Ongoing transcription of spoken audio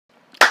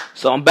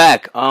So I'm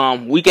back.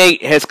 Week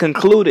 8 has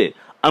concluded.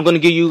 I'm going to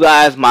give you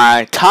guys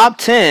my top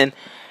 10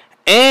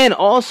 and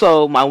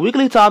also my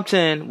weekly top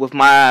 10 with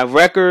my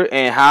record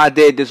and how I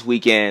did this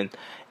weekend.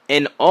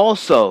 And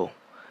also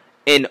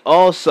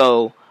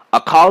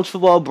a college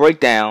football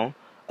breakdown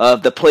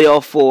of the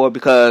playoff 4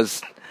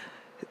 because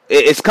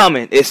it's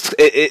coming.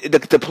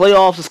 The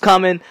playoffs is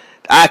coming.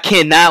 I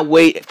cannot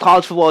wait.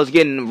 College football is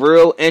getting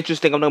real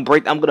interesting. I'm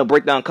gonna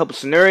break down a couple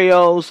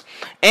scenarios,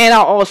 and I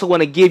also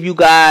want to give you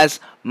guys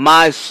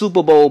my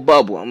Super Bowl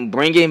bubble. I'm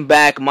bringing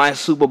back my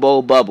Super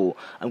Bowl bubble.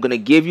 I'm gonna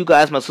give you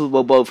guys my Super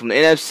Bowl bubble from the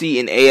NFC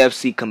and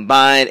AFC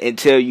combined and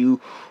tell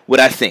you what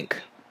I think.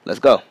 Let's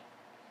go.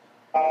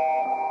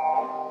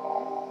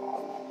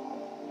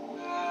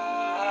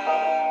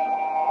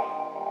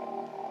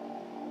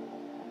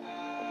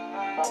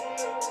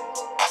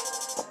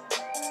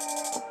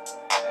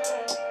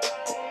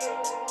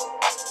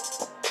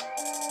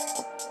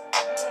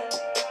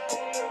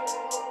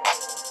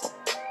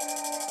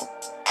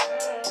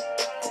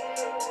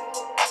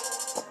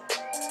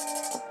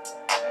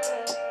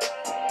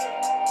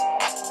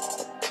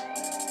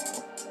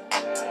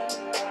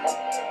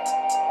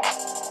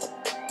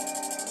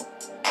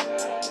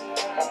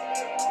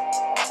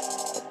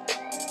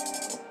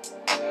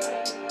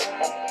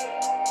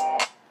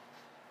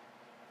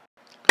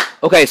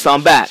 Okay, so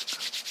I'm back.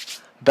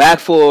 Back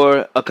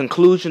for a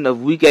conclusion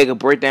of week 8, a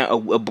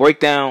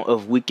breakdown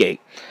of week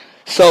 8.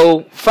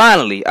 So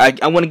finally,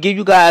 I want to give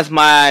you guys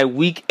my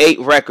week 8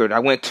 record. I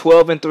went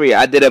 12-3.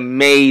 I did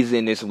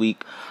amazing this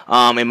week.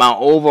 And my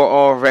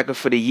overall record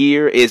for the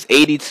year is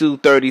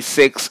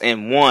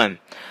 82-36-1.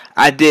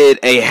 I did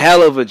a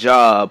hell of a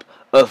job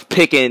of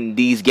picking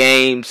these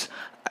games.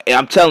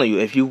 I'm telling you,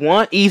 if you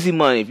want easy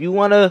money, if you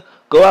want to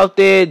go out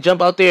there,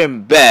 jump out there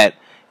and bet,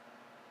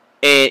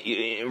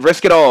 and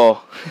risk it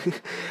all,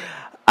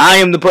 I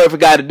am the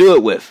perfect guy to do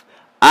it with.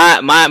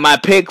 My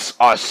picks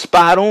are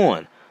spot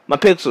on. My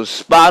picks are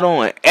spot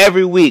on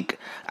every week.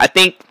 I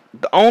think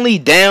the only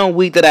down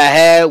week that I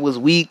had was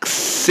week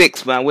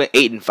 6 when I went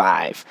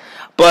 8-5.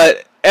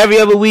 But every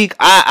other week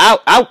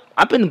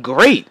I've been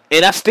great,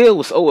 and I still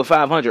was over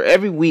 500.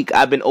 Every week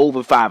I've been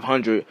over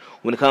 500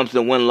 when it comes to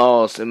the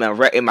win-loss in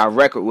my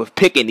record with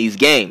picking these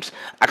games.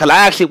 Because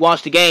I actually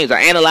watched the games.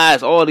 I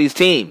analyzed all these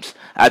teams.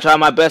 I try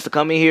my best to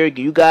come in here,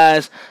 give you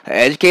guys an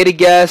educated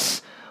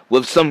guess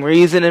with some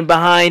reasoning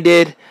behind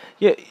it.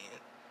 Yeah,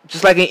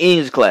 just like in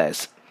English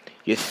class.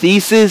 Your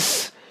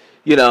thesis,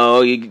 you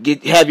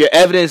have your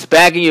evidence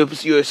backing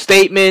your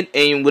statement,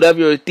 and whatever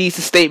your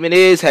thesis statement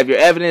is, have your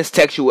evidence,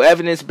 textual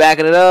evidence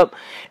backing it up,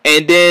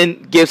 and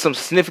then give some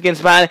significance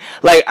behind it.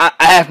 Like, I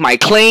have my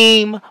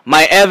claim,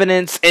 my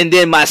evidence, and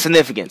then my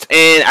significance.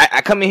 And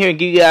I come in here and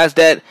give you guys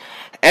that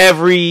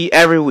every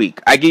week.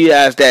 I give you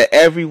guys that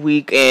every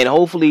week, and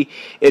hopefully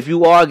if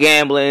you are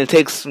gambling,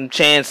 take some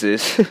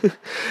chances.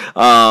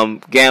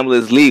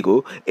 Gambling is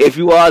legal. If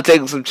you are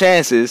taking some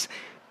chances,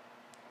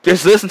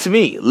 just listen to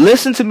me.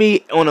 Listen to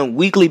me on a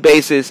weekly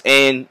basis,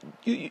 and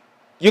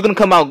you're gonna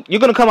come out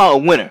a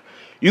winner.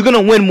 You're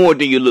gonna win more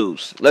than you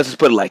lose. Let's just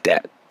put it like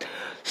that.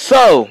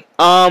 So,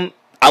 I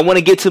want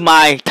to get to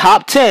my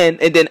top 10,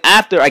 and then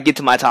after I get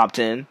to my top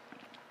 10,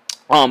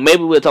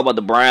 maybe we'll talk about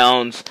the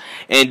Browns,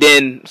 and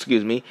then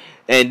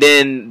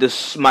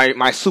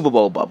my Super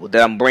Bowl bubble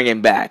that I'm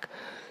bringing back.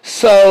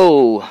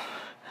 So,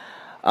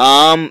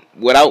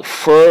 without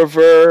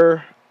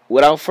further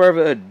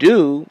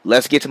ado,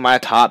 let's get to my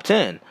top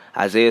 10.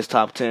 Isaiah's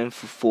top 10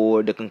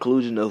 for the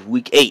conclusion of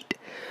week 8.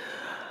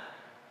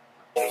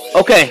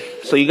 Okay,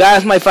 so you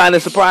guys might find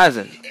this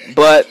surprising,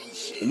 but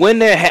when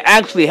they're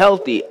actually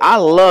healthy, I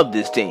love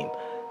this team.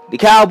 The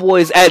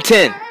Cowboys at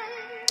 10.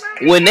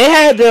 When they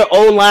have their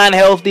O-line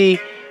healthy,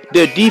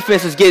 their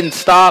defense is getting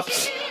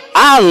stops.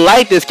 I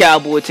like this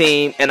Cowboy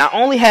team, and I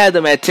only had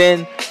them at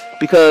 10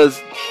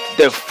 because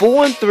they're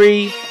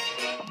 4-3.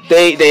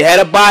 They had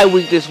a bye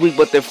week this week,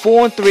 but they're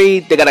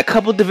 4-3. They got a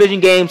couple division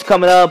games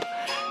coming up.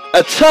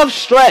 A tough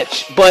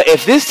stretch, but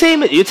if this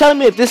team, you're telling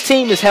me if this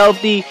team is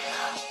healthy,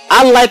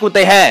 I like what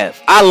they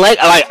have. I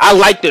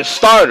like their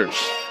starters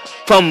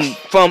from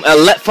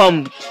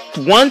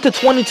 1 to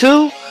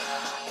 22.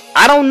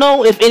 I don't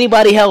know if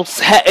anybody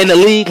else in the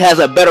league has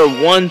a better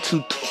 1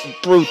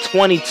 through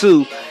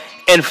 22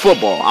 in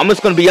football. I'm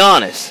just going to be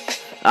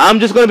honest. I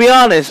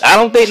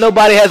don't think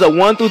nobody has a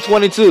 1 through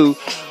 22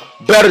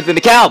 better than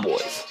the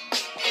Cowboys.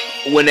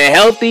 When they're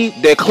healthy,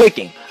 they're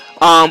clicking.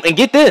 And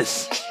get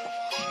this.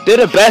 They're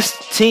the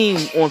best team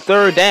on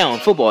third down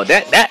football.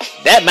 That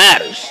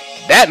matters.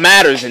 That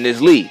matters in this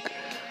league.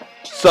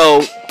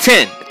 So,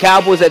 10. The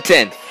Cowboys at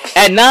 10.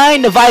 At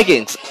 9, the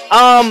Vikings.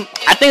 I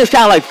think it's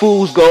kind of like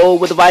fool's gold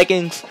with the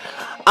Vikings.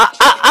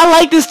 I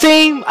like this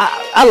team.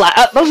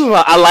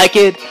 I like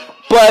it,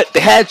 but they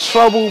had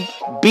trouble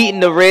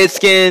beating the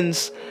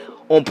Redskins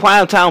on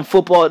primetime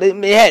football.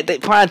 They had the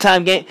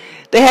primetime game.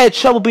 They had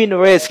trouble beating the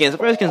Redskins.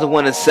 The Redskins are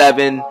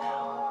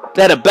 1-7.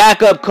 They had a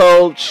backup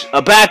coach,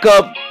 a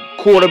backup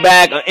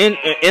quarterback, an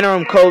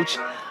interim coach.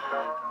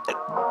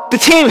 The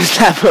team is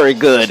not very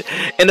good,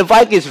 and the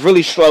Vikings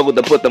really struggled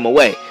to put them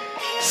away.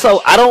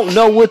 So I don't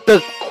know what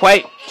to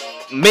quite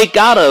make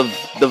out of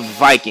the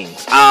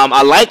Vikings.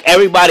 I like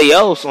everybody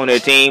else on their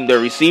team. The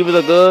receivers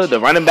are good. The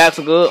running backs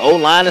are good.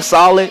 O-line is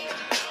solid.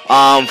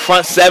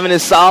 Front seven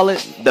is solid.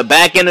 The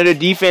back end of their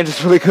defense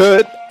is really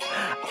good.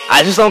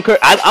 I just don't.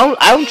 I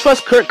don't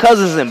trust Kirk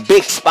Cousins in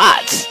big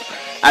spots.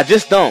 I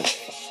just don't.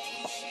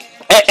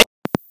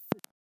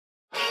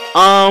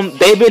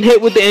 They've been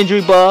hit with the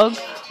injury bug,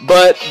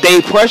 but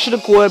they pressure the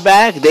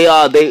quarterback. They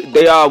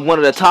are one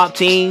of the top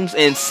teams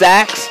in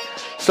sacks,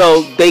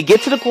 so they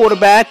get to the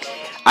quarterback.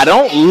 I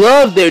don't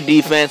love their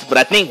defense, but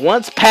I think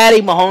once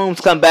Patty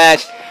Mahomes come back,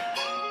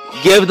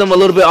 give them a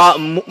little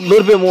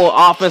bit more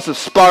offensive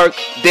spark,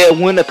 they'll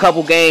win a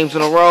couple games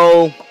in a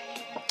row.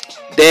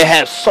 They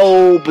have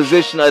sole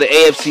position of the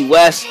AFC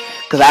West,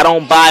 because I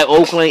don't buy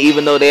Oakland,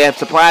 even though they have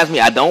surprised me.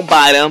 I don't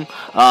buy them.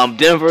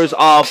 Denver's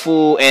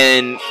awful,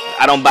 and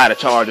I don't buy the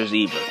Chargers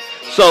either.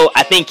 So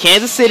I think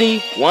Kansas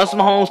City, once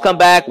Mahomes come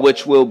back,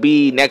 which will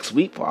be next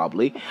week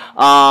probably,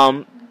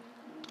 or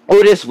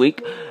this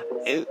week,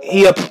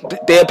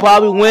 they'll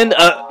probably win.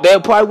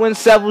 They'll probably win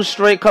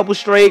couple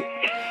straight,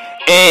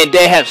 and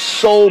they have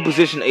sole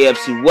position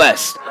AFC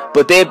West.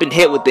 But they've been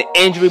hit with the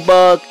injury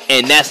bug,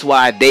 and that's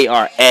why they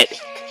are at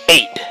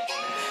 8.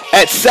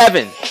 At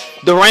 7,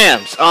 the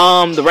Rams.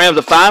 The Rams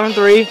are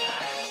 5-3.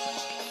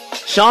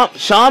 Sean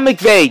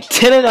McVay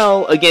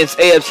 10-0 against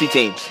AFC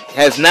teams.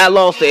 Has not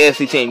lost the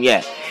AFC team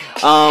yet.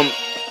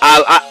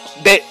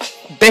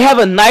 They have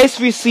a nice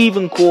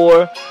receiving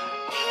core.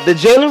 The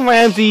Jalen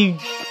Ramsey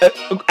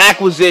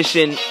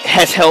acquisition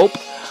has helped.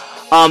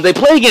 They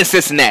play against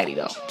Cincinnati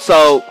though,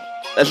 so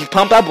let's just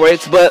pump our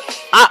brakes. But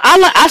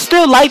I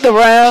still like the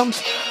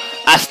Rams.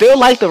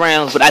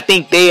 But I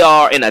think they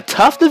are in a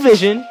tough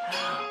division,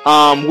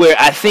 where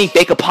I think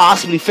they could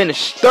possibly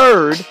finish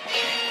 3rd.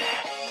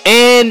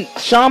 And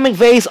Sean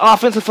McVay's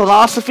offensive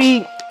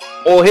philosophy,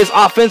 or his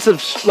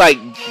offensive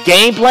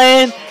game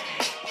plan,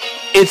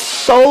 is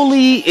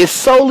solely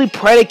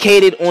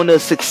predicated on the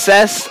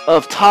success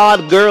of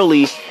Todd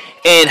Gurley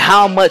and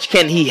how much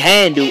can he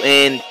handle.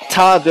 And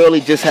Todd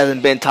Gurley just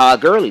hasn't been Todd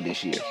Gurley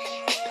this year.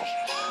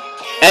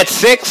 At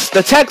 6,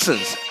 the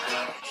Texans.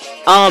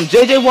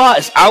 J.J. Watt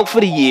is out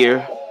for the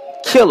year,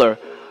 killer,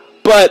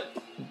 but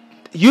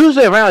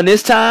usually around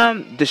this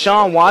time,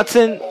 Deshaun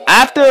Watson,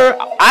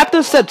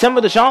 after September,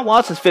 Deshaun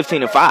Watson's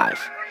 15-5.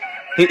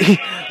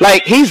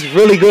 He's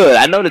really good.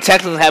 I know the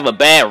Texans have a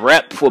bad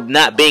rep for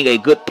not being a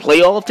good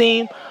playoff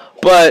team,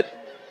 but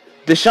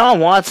Deshaun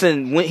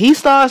Watson, when he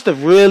starts to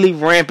really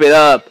ramp it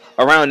up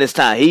around this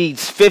time, he's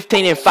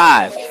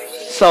 15-5.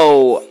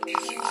 So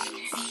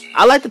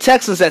I like the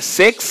Texans at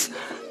 6.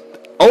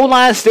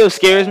 O-line still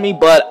scares me,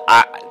 but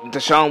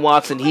Deshaun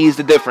Watson, he's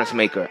the difference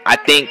maker. I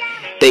think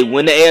they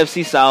win the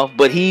AFC South,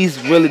 but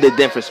he's really the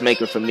difference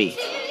maker for me.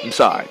 I'm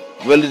sorry.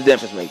 Really the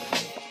difference maker for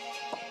me.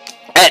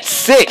 At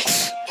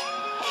 6,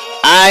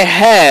 I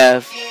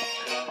have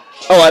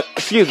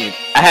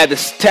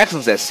the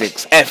Texans at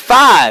 6. At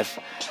 5,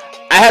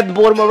 I have the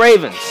Baltimore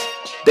Ravens.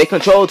 They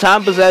control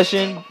time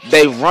possession.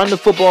 They run the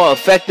football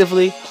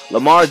effectively.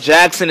 Lamar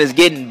Jackson is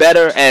getting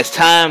better as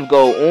time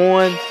go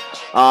on.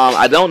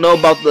 I don't know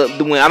about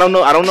the win. I don't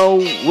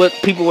know what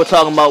people were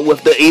talking about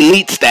with the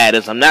elite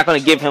status. I'm not going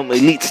to give him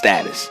elite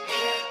status.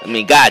 I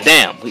mean,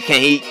 goddamn,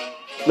 you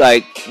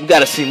got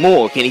to see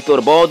more. Can he throw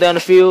the ball down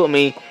the field? I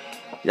mean,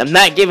 I'm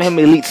not giving him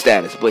elite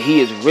status, but he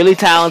is really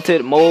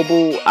talented,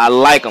 mobile. I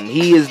like him.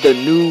 He is the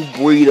new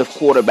breed of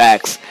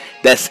quarterbacks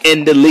that's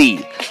in the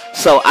league.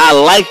 So I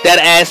like that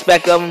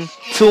aspect of him.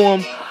 To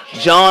him,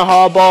 John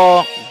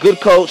Harbaugh, good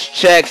coach,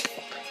 check.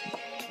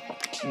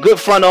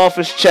 Good front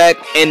office, check,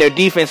 and their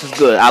defense is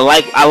good. I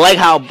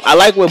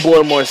like where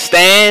Baltimore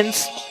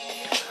stands,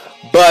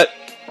 but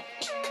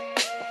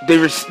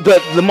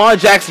the Lamar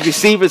Jackson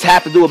receivers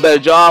have to do a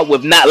better job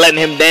with not letting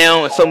him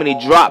down and so many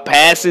drop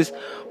passes.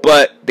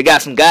 But they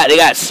got some guys. They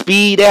got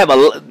speed.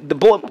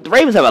 The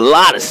Ravens have a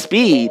lot of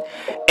speed,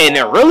 and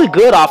they're really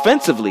good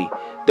offensively.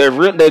 They're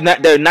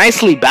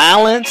nicely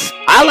balanced.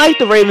 I like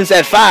the Ravens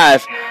at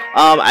 5.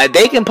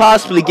 They can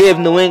possibly give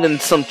New England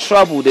some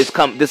trouble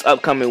this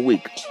upcoming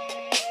week.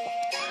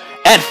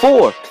 At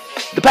 4,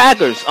 the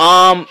Packers.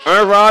 Aaron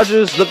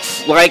Rodgers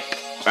looks like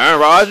Aaron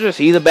Rodgers.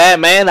 He's a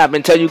bad man. I've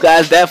been telling you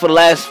guys that for the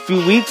last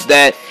few weeks,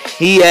 that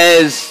he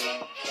has,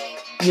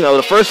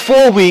 the first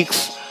 4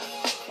 weeks,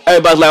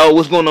 everybody's like, oh,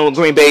 what's going on with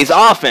Green Bay's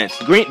offense?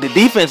 The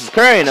defense is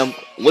carrying them.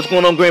 What's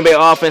going on with Green Bay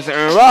offense and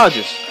Aaron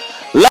Rodgers?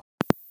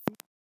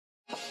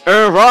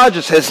 Aaron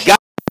Rodgers has got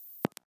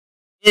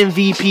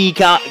MVP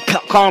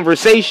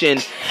conversation,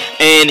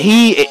 and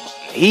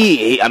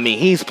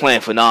he's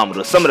playing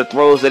phenomenal. Some of the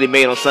throws that he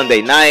made on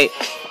Sunday night,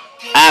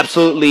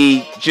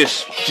 absolutely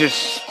just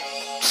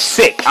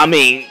sick. I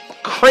mean,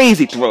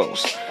 crazy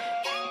throws.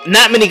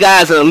 Not many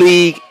guys in the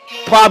league,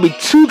 probably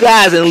 2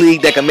 guys in the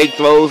league that can make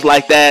throws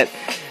like that.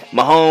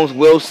 Mahomes,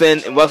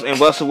 Wilson, and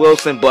Russell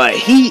Wilson, but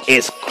he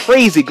is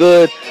crazy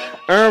good.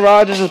 Aaron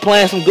Rodgers is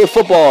playing some good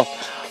football.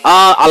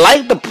 I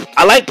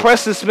like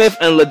Preston Smith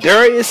and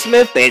Ladarius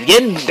Smith.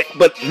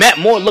 But Matt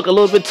Moore looked a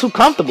little bit too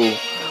comfortable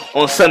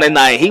on Sunday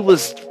night. He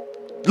was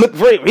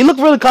He looked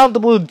really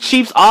comfortable.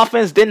 Chiefs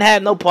offense didn't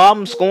have no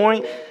problem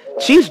scoring.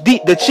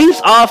 The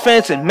Chiefs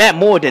offense and Matt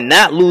Moore did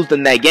not lose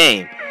them that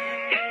game.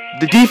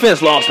 The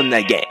defense lost them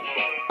that game.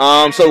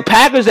 So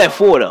Packers at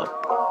 4 though.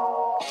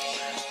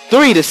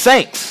 3, the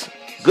Saints.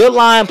 Good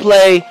line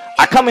play.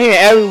 I come in here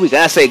every week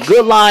and I say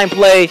good line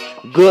play,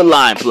 good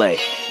line play.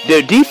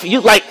 Their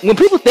like when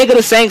people think of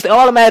the Saints, they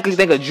automatically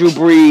think of Drew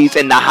Brees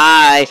and the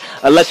high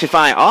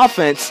electrifying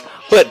offense,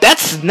 but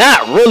that's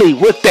not really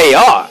what they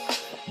are.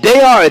 They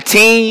are a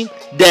team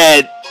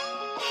that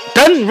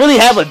doesn't really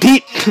have a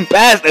deep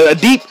pass, a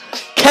deep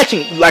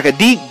catching, like a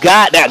deep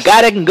guy,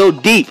 that can go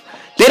deep.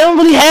 They don't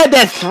really have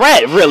that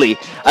threat, really.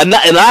 A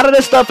lot of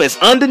this stuff is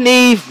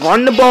underneath,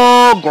 run the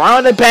ball,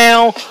 ground and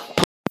pound.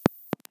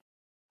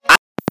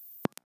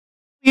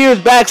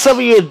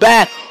 Several years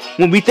back,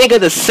 when we think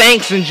of the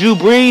Saints and Drew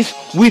Brees,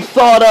 we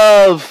thought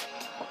of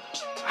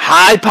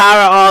high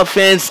power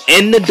offense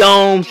in the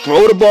dome,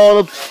 throw the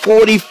ball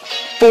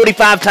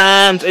 45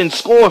 times and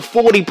score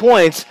 40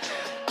 points.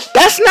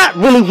 That's not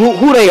really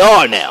who they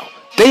are now.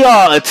 They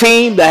are a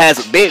team that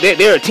has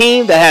they're a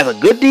team that has a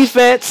good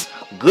defense,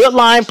 good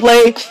line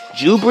play.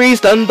 Drew Brees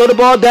doesn't throw the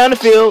ball down the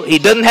field. He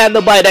doesn't have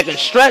nobody that can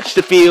stretch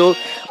the field.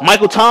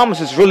 Michael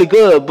Thomas is really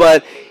good,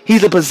 but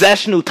he's a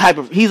possessional type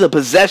of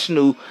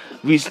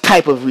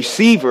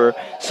receiver.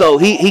 So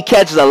he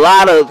catches a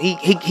lot of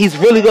he's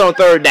really good on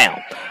third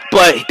down.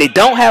 But they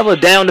don't have a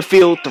down the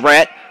field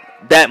threat.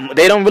 That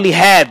they don't really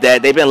have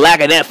that. They've been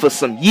lacking that for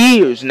some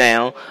years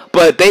now.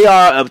 But they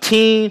are a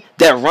team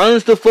that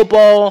runs the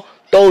football,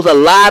 throws a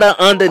lot of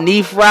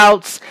underneath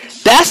routes.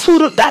 That's who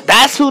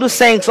the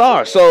Saints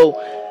are. So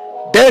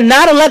they're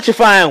not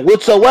electrifying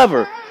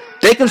whatsoever.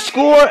 They can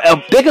score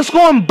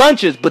in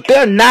bunches, but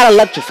they're not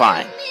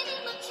electrifying.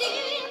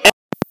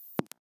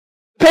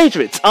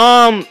 Patriots,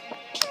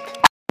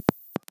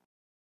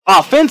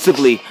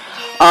 offensively,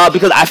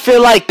 because I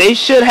feel like they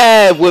should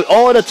have, with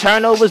all the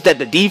turnovers that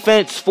the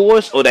defense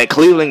forced or that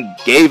Cleveland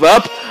gave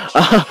up,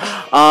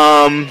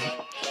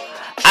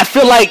 I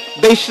feel like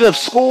they should have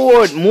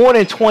scored more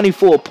than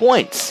 24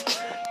 points.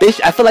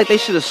 I feel like they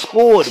should have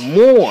scored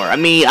more. I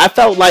mean, I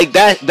felt like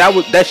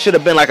that should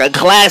have been like a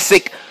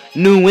classic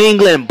New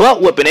England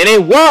butt whipping, and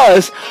it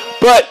was,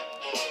 but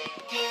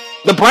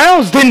the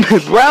Browns didn't. The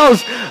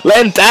Browns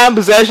letting time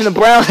possession. The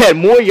Browns had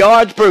more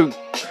yards per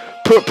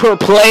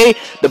play.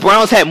 The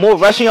Browns had more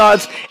rushing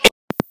yards.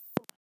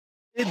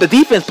 The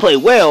defense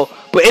played well,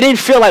 but it didn't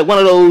feel like one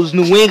of those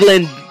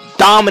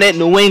dominant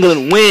New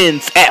England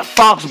wins at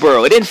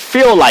Foxborough. It didn't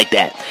feel like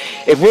that.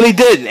 It really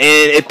didn't.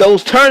 And if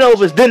those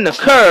turnovers didn't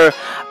occur,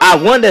 I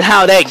wondered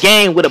how that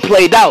game would have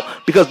played out,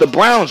 because the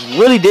Browns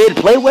really did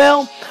play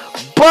well,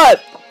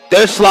 but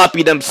they're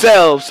sloppy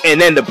themselves,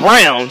 and then the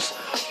Browns.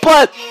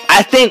 But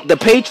I think the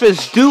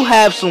Patriots do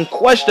have some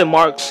question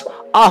marks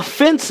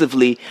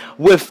offensively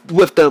with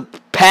the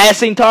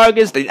passing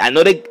targets. I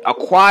know they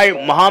acquired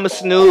Mohamed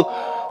Sanu,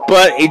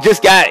 but he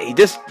just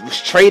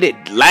was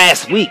traded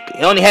last week.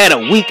 He only had a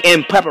week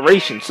in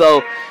preparation,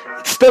 so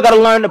still got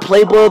to learn the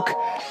playbook.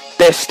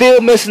 They're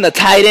still missing the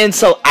tight end,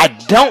 so I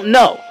don't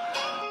know.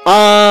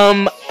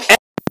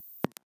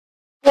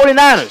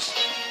 49ers,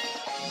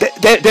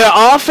 their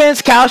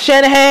offense, Kyle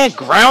Shanahan,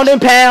 ground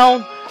and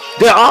pound.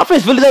 Their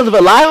offense really doesn't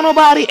rely on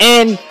nobody,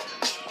 and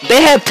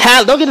they have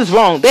talent. Don't get this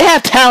wrong. They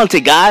have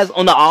talented guys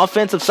on the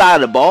offensive side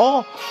of the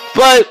ball,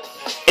 but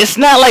it's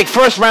not like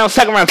first round,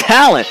 second round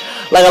talent.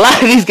 Like a lot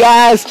of these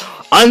guys,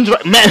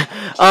 Matt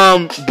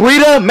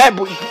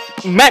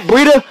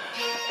Breida,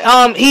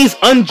 he's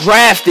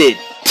undrafted.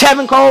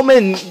 Tevin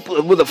Coleman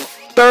with a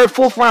third,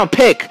 fourth round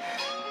pick.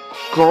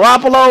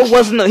 Garoppolo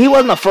wasn't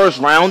a first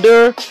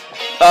rounder.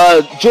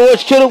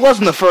 George Kittle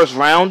wasn't a first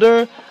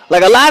rounder.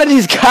 Like a lot of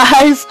these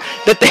guys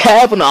that they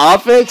have on the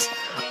offense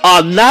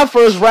are not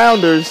first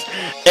rounders,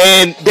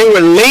 and they were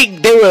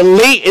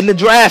late in the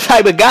draft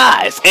type of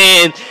guys.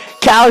 And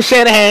Kyle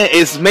Shanahan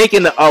is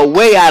making a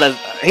way out of.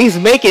 He's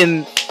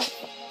making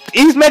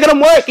them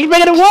work. He's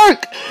making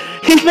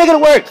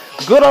it work.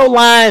 Good old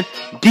line.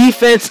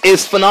 Defense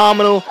is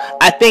phenomenal.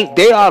 I think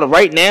they are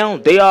right now.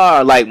 They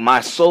are like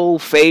my sole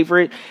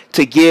favorite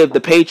to give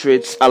the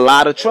Patriots a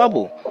lot of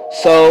trouble.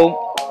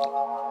 So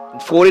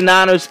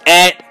 49ers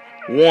at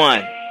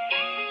 1.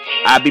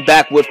 I'll be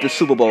back with the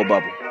Super Bowl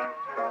bubble.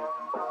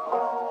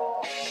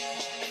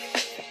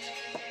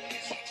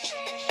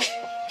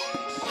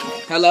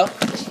 Hello?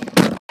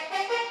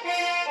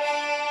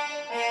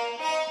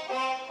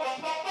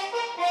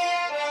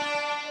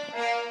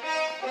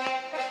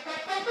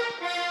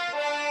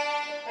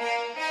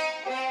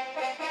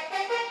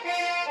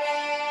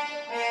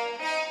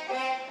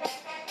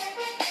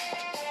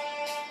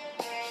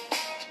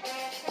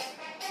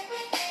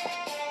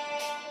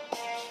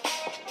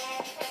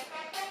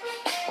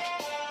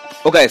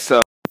 Okay,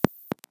 so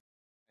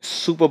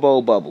Super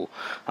Bowl bubble.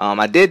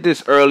 I did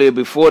this earlier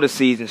before the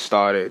season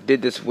started.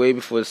 Did this way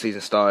before the season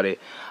started.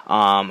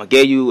 I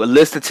gave you a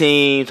list of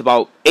teams,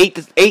 about 7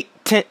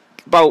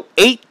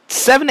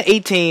 to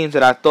 8 teams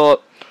that I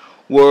thought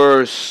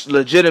were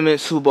legitimate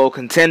Super Bowl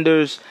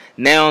contenders.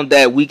 Now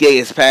that Week 8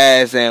 is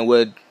passed and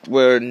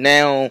we're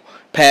now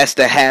past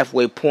the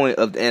halfway point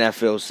of the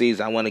NFL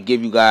season, I want to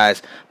give you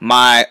guys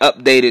my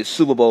updated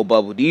Super Bowl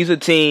bubble. These are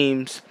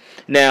teams.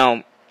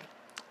 Now,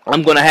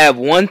 I'm going to have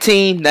one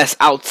team that's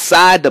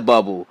outside the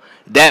bubble.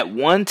 That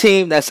one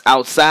team that's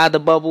outside the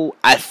bubble,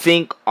 I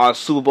think, are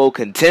Super Bowl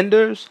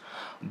contenders.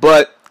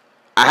 But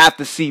I have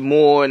to see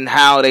more in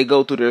how they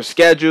go through their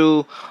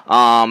schedule.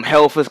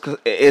 Health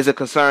is a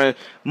concern.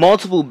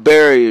 Multiple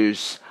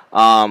barriers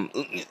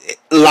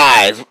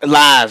lies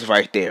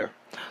right there.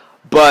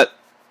 But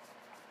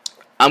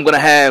I'm going to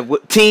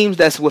have teams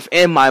that's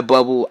within my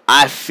bubble.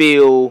 I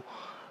feel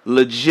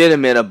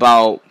legitimate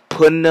about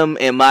putting them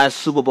in my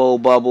Super Bowl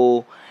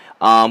bubble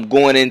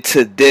going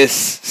into this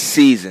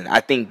season. I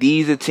think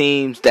these are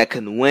teams that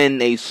can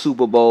win a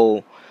Super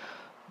Bowl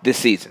this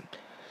season.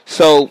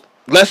 So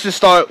let's just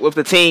start with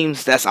the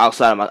teams that's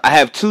outside of I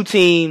have two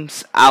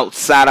teams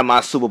outside of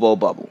my Super Bowl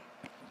bubble.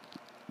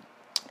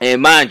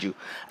 And mind you,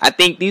 I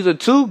think these are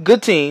two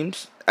good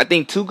teams. I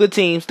think two good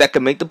teams that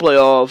can make the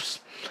playoffs,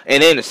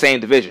 and they're in the same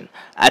division.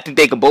 I think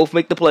they can both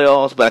make the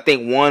playoffs, but I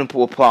think one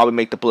will probably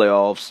make the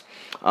playoffs.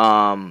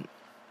 But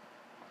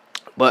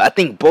I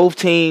think both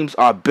teams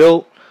are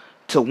built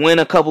to win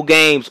a couple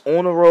games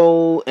on the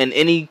road in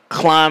any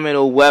climate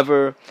or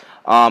weather,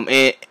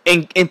 and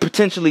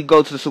potentially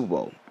go to the Super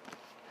Bowl.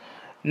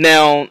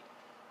 Now,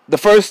 the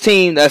first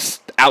team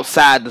that's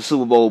outside the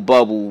Super Bowl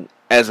bubble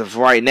as of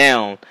right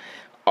now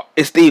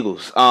is the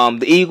Eagles.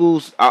 The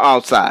Eagles are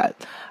outside.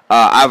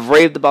 I've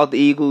raved about the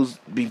Eagles.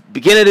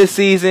 Beginning of this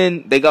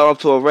season, they got off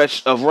to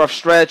a rough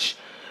stretch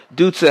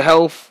due to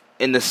health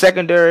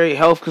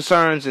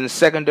concerns in the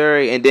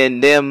secondary, and then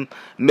them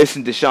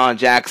missing Deshaun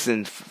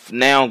Jackson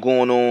now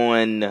going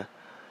on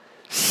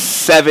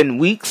 7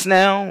 weeks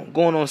now.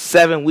 Going on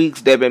 7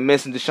 weeks, they've been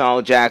missing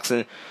Deshaun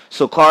Jackson.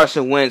 So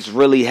Carson Wentz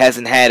really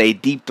hasn't had a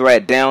deep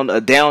threat down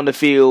the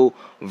field,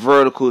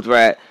 vertical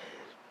threat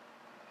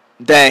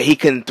that he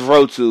can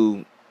throw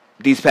to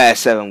these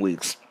past 7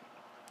 weeks.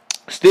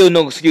 Still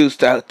no excuse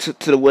to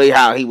the way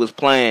how he was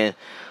playing,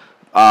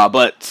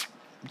 but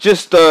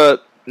just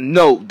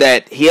note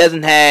that he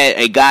hasn't had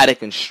a guy that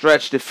can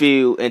stretch the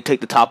field and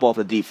take the top off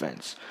the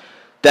defense.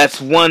 That's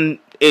one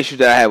issue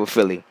that I have with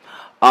Philly.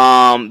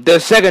 Their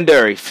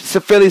secondary,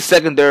 Philly's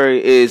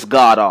secondary is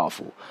god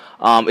awful.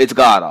 It's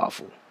god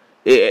awful.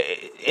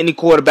 Any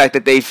quarterback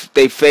that they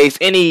face,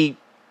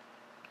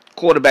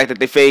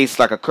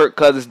 like a Kirk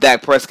Cousins,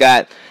 Dak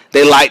Prescott,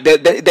 they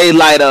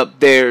light up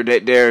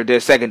their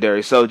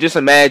secondary. So just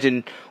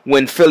imagine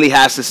when Philly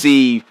has to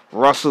see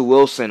Russell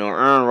Wilson or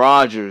Aaron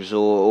Rodgers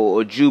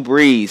or Drew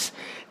Brees,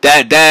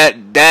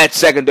 that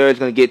secondary is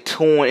going to get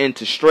torn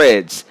into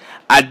shreds.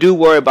 I do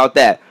worry about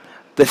that.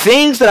 The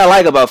things that I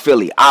like about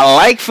Philly, I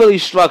like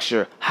Philly's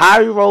structure.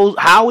 Howie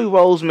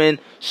Roseman,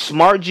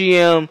 smart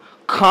GM,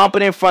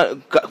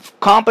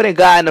 competent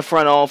guy in the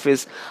front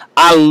office.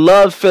 I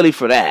love Philly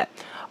for that.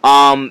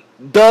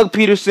 Doug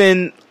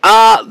Peterson,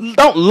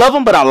 don't love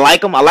him, but I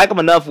like him. I like him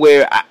enough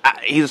where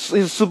he's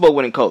a Super Bowl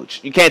winning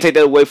coach. You can't take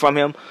that away from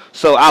him.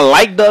 So I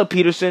like Doug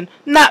Peterson.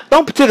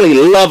 Don't particularly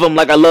love him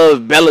like I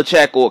love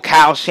Belichick or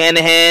Kyle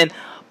Shanahan,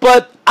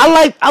 but I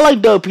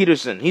like Doug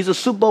Peterson. He's a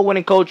Super Bowl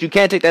winning coach. You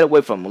can't take that away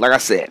from him. Like I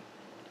said,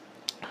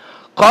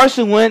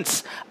 Carson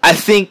Wentz, I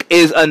think,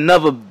 is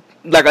another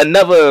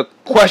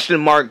question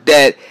mark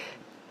that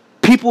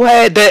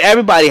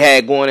everybody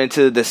had going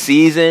into the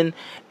season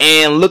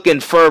and looking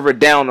further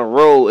down the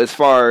road as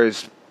far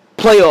as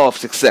playoff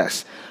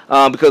success.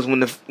 Because when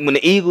the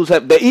Eagles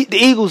have the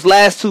Eagles'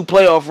 last two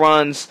playoff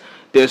runs,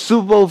 their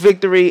Super Bowl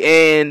victory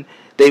and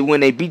when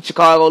they beat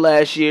Chicago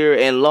last year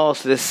and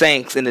lost to the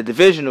Saints in the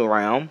divisional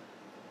round,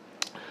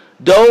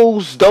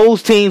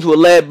 those teams were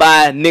led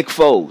by Nick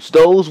Foles.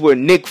 Those were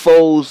Nick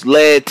Foles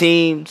led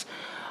teams.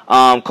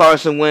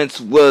 Carson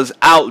Wentz was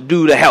out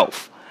due to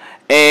health.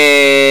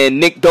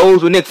 And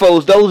those are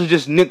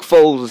just Nick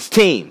Foles'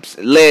 teams,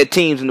 led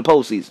teams in the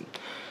postseason.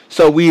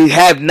 So we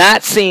have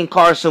not seen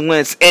Carson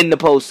Wentz in the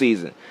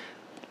postseason.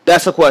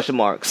 That's a question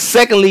mark.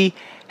 Secondly,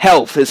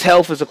 health. His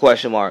health is a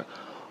question mark.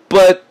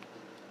 But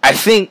I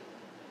think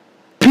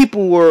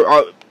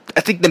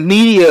I think the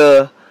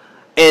media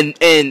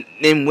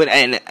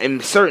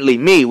and certainly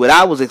me, what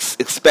I was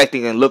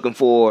expecting and looking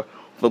for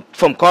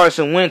from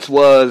Carson Wentz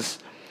was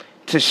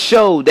to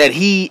show that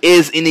he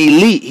is an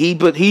elite.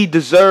 But he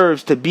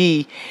deserves to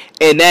be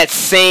in that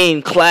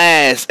same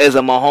class as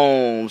a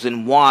Mahomes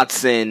and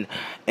Watson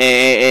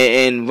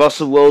and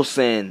Russell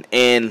Wilson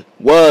and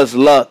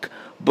Luck.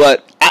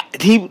 But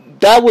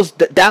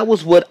that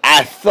was what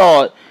I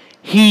thought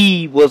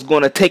he was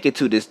going to take it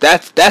to this.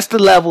 That's the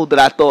level that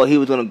I thought he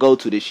was going to go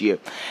to this year.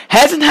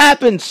 Hasn't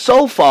happened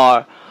so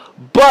far,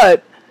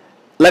 but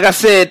like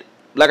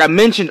I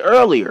mentioned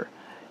earlier,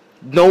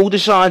 no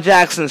Deshaun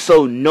Jackson,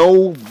 so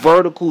no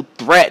vertical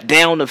threat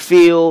down the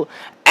field.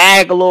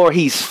 Aguilar,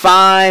 he's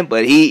fine,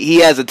 but he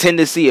has a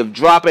tendency of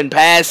dropping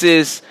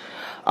passes.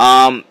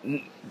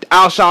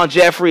 Alshon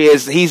Jeffrey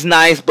he's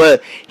nice,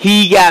 but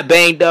he got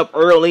banged up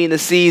early in the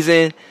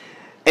season.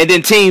 And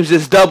then teams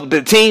just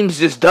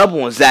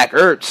double on Zach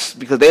Ertz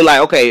because they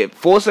like, okay,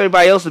 force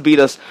everybody else to beat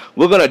us.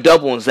 We're gonna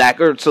double on Zach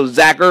Ertz. So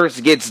Zach Ertz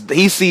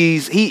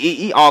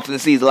he often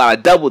sees a lot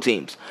of double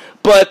teams.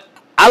 But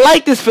I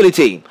like this Philly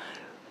team.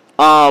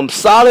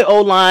 Solid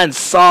O line,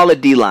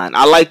 solid D line.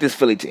 I like this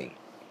Philly team.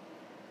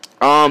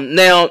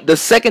 Now the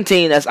second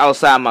team that's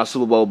outside my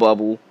Super Bowl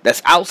bubble,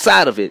 that's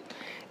outside of it,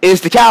 is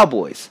the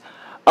Cowboys.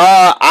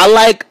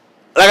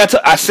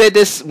 I said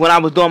this when I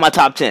was doing my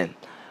top 10.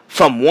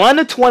 From 1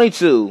 to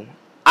 22,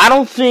 I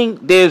don't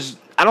think there's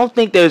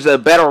a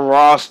better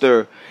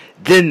roster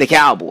than the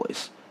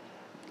Cowboys.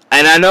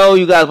 And I know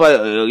you guys are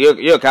like,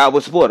 you're a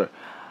Cowboys supporter.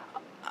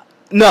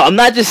 No, I'm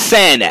not just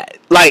saying that.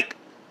 Like,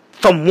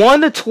 from 1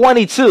 to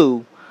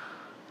 22,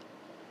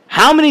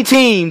 how many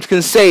teams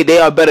can say they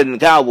are better than the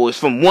Cowboys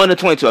from 1 to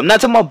 22? I'm not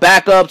talking about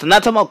backups. I'm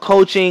not talking about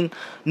coaching.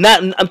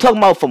 I'm talking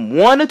about from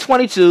 1 to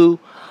 22,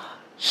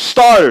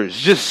 starters,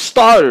 just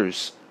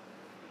starters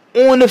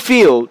on the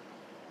field.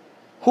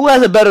 Who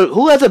has a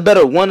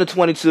better 1 to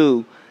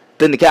 22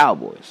 than the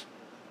Cowboys?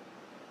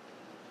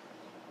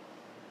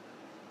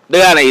 They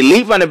got an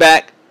elite running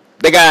back.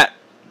 They got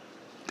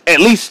at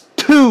least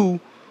 2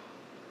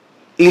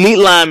 elite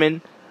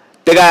linemen.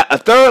 They got a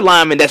third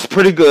lineman that's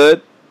pretty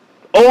good.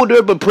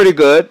 Older but pretty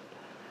good.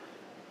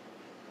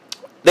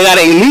 They got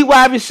an elite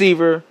wide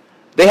receiver.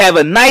 They have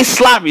a nice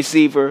slot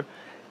receiver.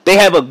 They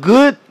have a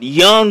good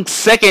young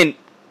second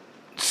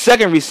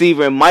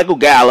receiver in Michael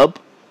Gallup.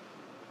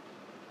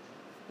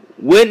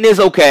 Witten is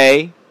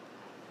okay.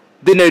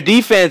 Then their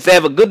defense, they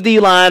have a good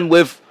D-line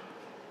with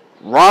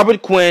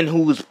Robert Quinn,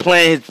 who's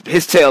playing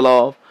his tail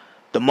off.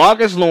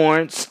 DeMarcus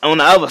Lawrence on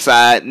the other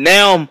side.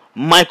 Now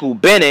Michael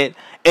Bennett.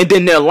 And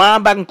then their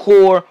linebacking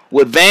core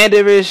with Van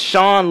Der Esch,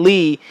 Sean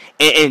Lee,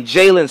 and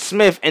Jalen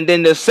Smith. And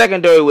then their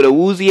secondary with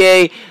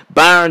Awuzie,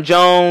 Byron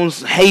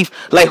Jones, Haif.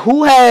 Like,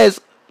 who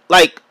has,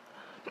 like,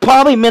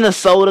 probably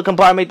Minnesota can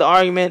probably make the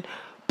argument.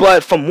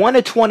 But from 1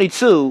 to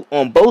 22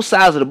 on both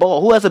sides of the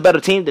ball, who has a better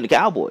team than the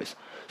Cowboys?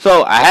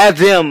 So I have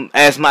them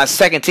as my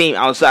second team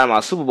outside of my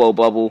Super Bowl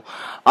bubble.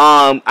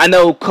 I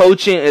know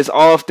coaching is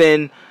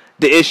often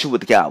the issue with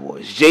the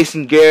Cowboys.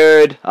 Jason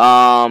Garrett,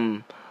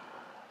 the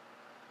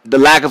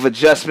lack of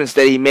adjustments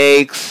that he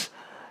makes.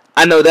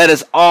 I know that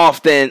is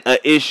often an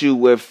issue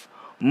with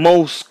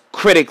most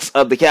critics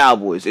of the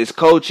Cowboys. It's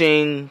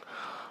coaching.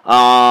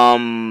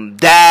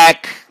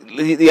 Dak,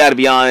 you gotta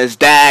be honest,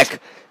 Dak,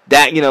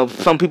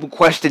 some people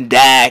question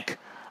Dak.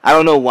 I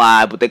don't know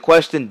why, but they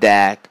question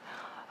Dak.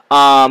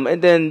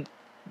 And then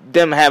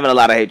them having a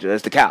lot of hatred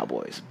as the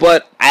Cowboys.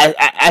 But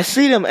I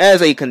see them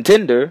as a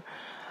contender.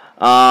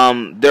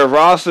 Their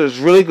roster is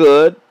really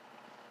good.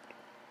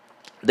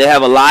 They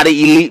have a lot of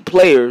elite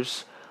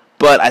players.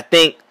 But I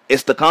think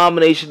it's the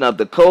combination of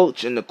the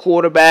coach and the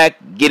quarterback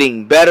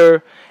getting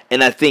better.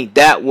 And I think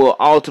that will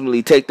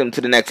ultimately take them to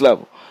the next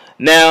level.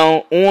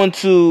 Now, on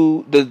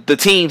to the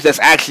teams that's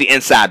actually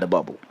inside the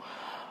bubble.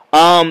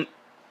 The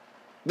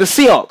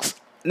Seahawks.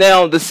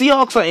 Now, the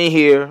Seahawks are in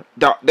here.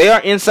 They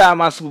are inside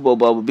my Super Bowl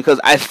bubble because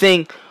I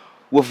think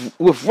with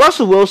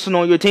Russell Wilson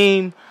on your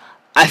team,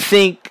 I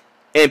think,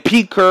 and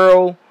Pete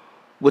Carroll,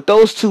 with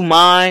those two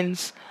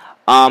minds,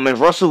 and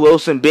Russell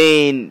Wilson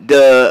being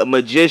the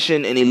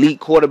magician and elite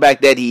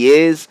quarterback that he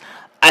is,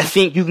 I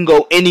think you can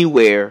go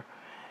anywhere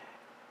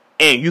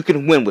and you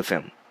can win with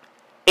him.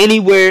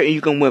 Anywhere and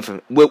you can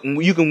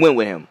win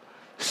with him.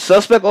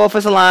 Suspect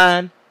offensive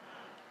line,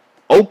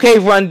 okay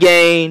run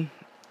game,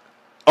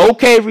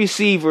 okay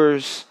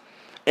receivers,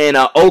 and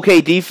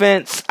okay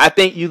defense. I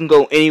think you can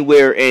go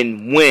anywhere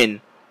and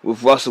win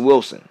with Russell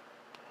Wilson.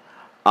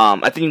 I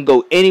think you can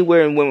go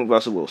anywhere and win with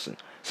Russell Wilson.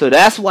 So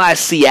that's why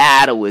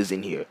Seattle is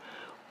in here.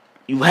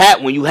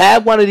 When you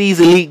have one of these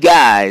elite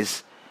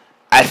guys,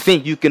 I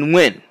think you can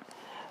win.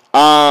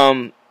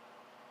 The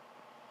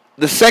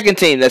second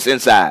team that's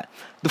inside,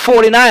 the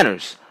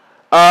 49ers.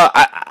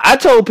 I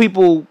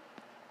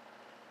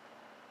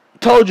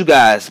told you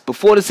guys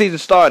before the season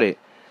started,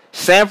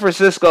 San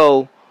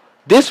Francisco,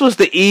 this was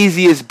the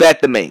easiest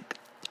bet to make.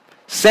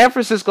 San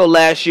Francisco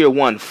last year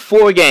won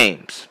 4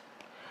 games.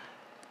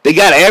 They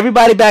got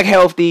everybody back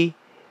healthy.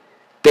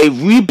 They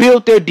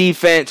rebuilt their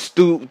defense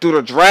through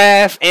the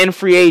draft and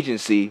free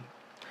agency.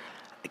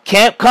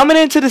 Coming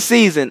into the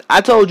season,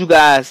 I told you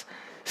guys,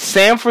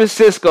 San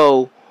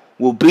Francisco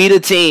will be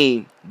the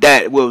team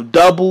that will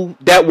double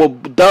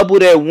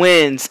their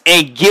wins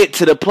and get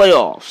to the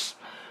playoffs.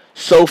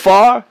 So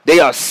far, they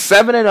are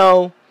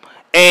 7-0,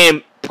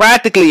 and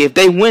practically, if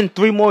they win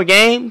 3 more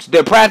games,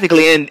 they're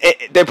practically in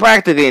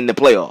the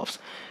playoffs.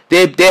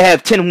 They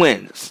have 10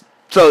 wins.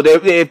 So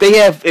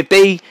if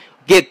they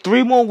get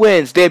 3 more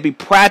wins, they'd be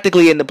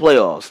practically in the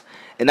playoffs.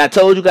 And I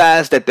told you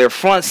guys that their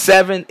front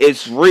 7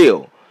 is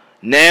real.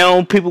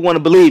 Now people want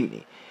to believe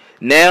me.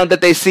 Now that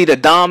they see the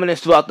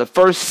dominance throughout the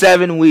first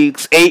 7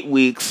 weeks, 8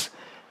 weeks,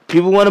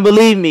 people want to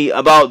believe me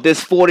about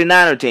this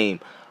 49er team.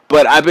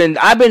 But I've been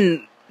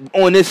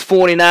on this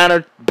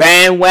 49er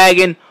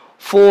bandwagon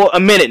for a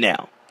minute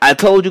now. I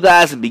told you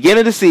guys at the beginning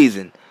of the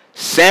season,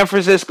 San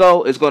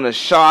Francisco is going to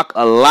shock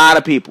a lot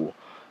of people.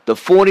 The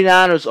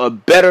 49ers are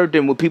better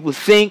than what people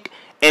think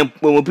and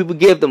when people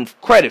give them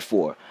credit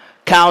for.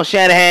 Kyle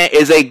Shanahan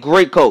is a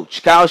great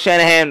coach. Kyle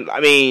Shanahan, I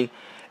mean,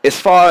 as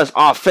far as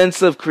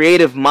offensive,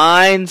 creative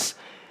minds,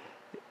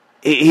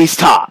 he's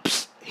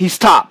tops. He's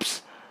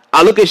tops.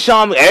 I look at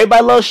Sean.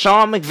 Everybody loves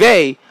Sean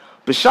McVay,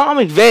 but Sean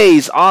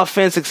McVay's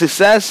offensive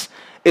success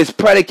is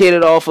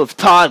predicated off of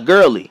Todd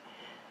Gurley.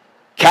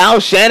 Kyle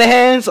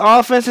Shanahan's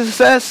offensive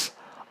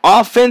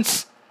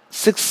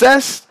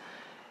success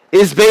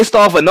is based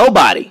off of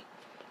nobody.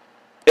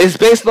 It's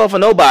based off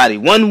of nobody.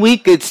 1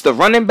 week it's the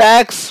running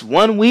backs.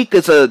 1 week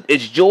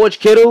it's George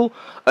Kittle.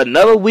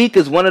 Another week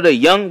is one of the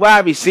young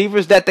wide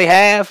receivers that they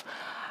have.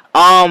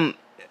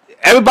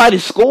 Everybody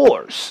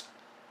scores.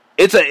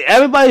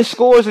 Everybody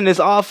scores in this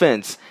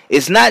offense.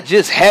 It's not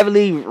just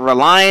heavily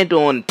reliant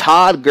on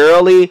Todd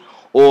Gurley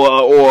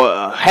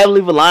or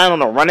heavily reliant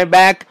on a running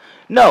back.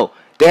 No,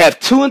 they have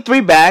 2 and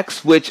 3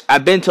 backs, which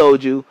I've been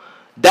told you.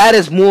 That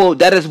is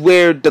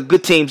where the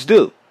good teams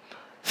do.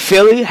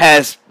 Philly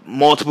has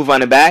multiple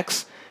running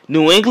backs.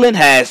 New England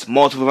has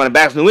multiple running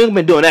backs. New England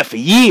been doing that for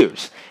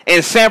years.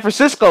 And San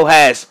Francisco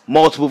has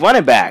multiple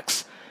running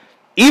backs.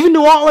 Even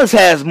New Orleans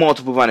has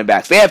multiple running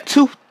backs. They have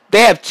 2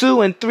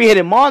 and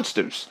 3-headed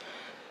monsters.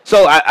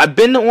 So I've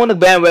been on the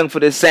bandwagon for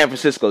this San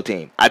Francisco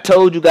team. I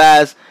told you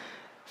guys,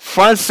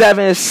 front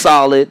 7 is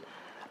solid.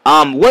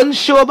 Wasn't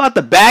sure about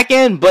the back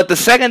end, but the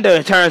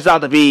secondary turns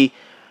out to be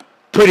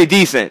pretty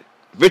decent.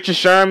 Richard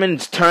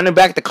Sherman's turning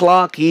back the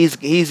clock. He's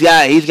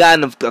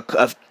gotten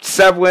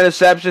several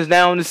interceptions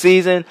now in the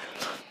season.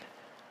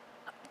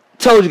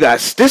 Told you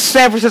guys, this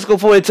San Francisco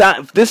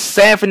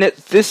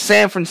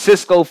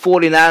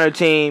 49er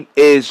team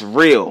is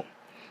real.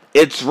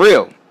 It's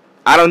real.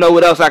 I don't know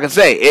what else I can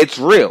say. It's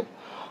real.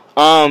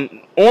 On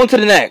to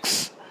the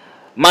next.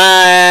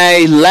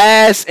 My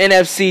last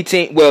NFC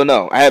team. Well,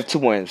 no, I have 2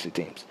 more NFC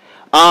teams.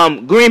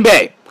 Green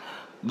Bay.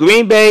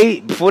 Green Bay,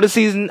 before the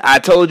season, I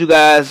told you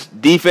guys,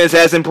 defense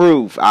has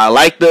improved. I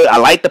like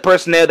the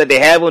personnel that they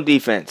have on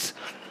defense.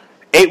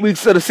 8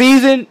 weeks of the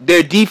season,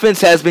 their defense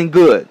has been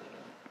good.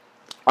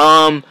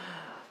 The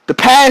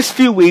past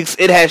few weeks,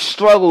 it has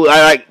struggled.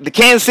 Like the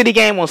Kansas City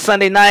game on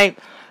Sunday night,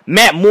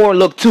 Matt Moore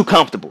looked too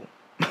comfortable.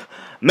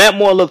 Matt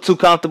Moore looked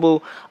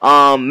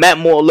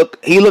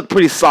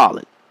pretty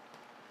solid.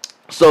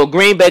 So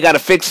Green Bay got to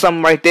fix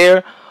something right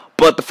there.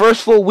 But the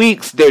first 4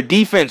 weeks, their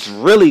defense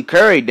really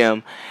carried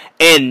them.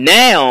 And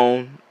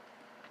now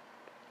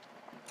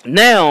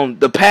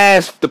the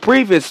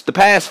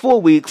past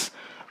 4 weeks,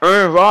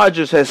 Aaron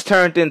Rodgers has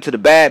turned into the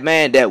bad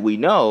man that we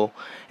know,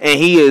 and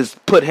he has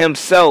put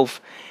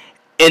himself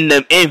in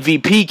the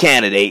MVP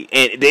candidate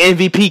and the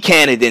MVP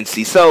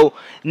candidacy. So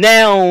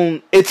now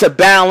it's a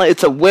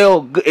balance.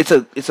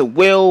 It's a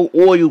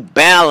well-oiled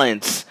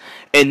balance.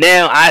 And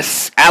now I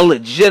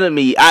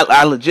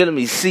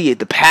legitimately see it,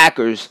 the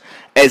Packers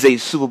as a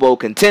Super Bowl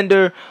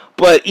contender.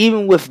 But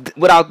even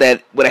without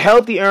that, with a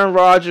healthy Aaron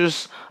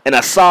Rodgers and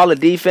a solid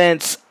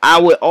defense, I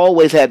would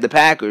always have the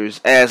Packers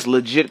as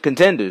legit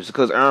contenders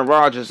because Aaron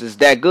Rodgers is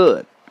that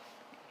good.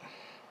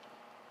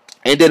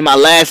 And then my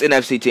last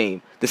NFC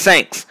team, the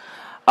Saints.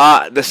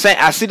 I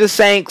see the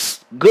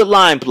Saints, good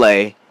line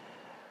play.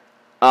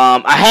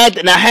 I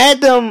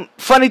had them.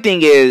 Funny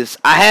thing is,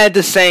 I had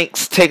the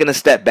Saints taking a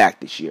step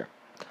back this year.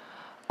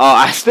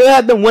 I still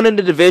had them winning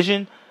the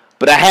division,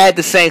 but I had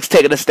the Saints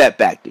taking a step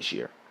back this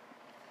year.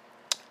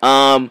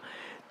 They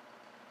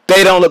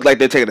don't look like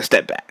they're taking a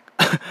step back.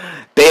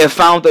 They have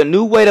found a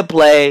new way to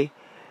play.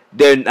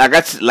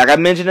 Like I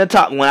mentioned in the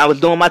top when I was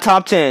doing my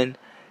top 10,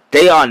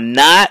 they are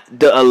not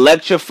the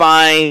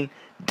electrifying,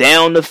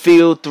 down the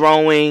field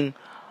throwing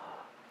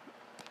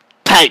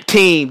type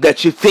team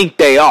that you think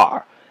they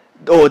are,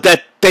 or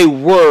that they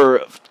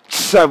were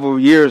several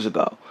years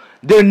ago.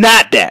 They're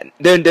not that.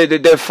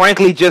 They're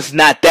frankly just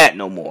not that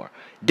no more.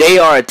 They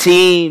are a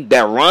team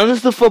that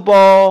runs the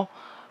football,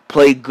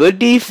 play good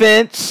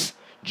defense.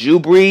 Drew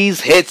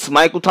Brees hits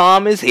Michael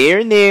Thomas here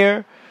and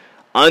there,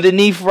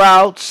 underneath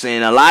routes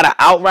and a lot of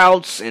out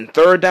routes and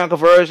third down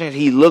conversions.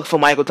 He looks for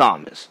Michael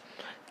Thomas.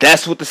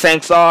 That's what the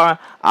Saints are.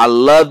 I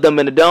love them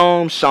in the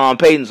dome. Sean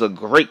Payton's a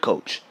great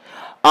coach.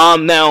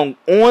 Now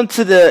on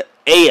to the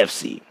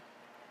AFC.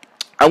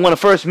 I want to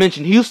first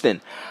mention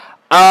Houston.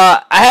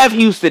 I have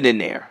Houston in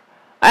there.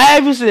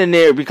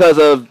 Because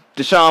of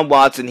Deshaun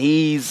Watson.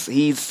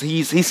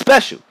 He's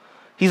special.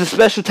 He's a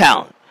special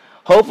talent.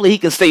 Hopefully he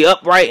can stay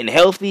upright and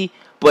healthy,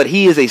 but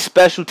he is a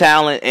special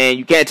talent, and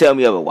you can't tell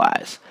me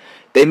otherwise.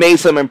 They made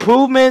some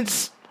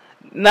improvements.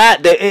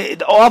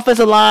 The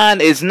offensive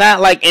line is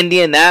not like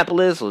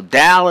Indianapolis or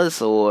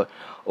Dallas or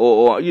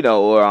Baltimore.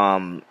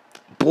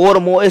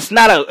 It's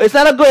not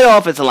a great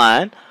offensive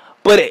line,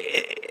 but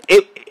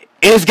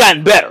it's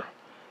gotten better.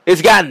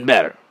 It's gotten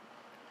better.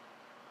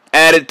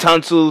 Added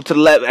Tunsil to the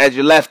left as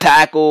your left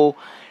tackle.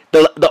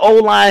 The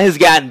O-line has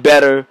gotten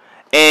better,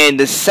 and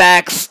the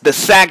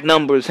sack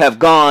numbers have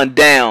gone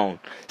down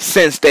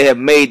since they have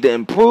made the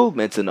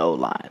improvements in the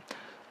O-line.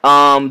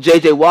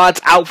 J.J.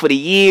 Watt's out for the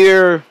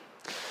year.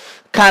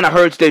 Kind of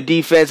hurts their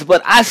defense,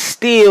 but I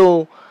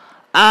still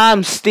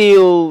I'm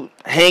still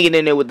hanging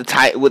in there with the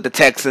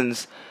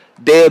Texans.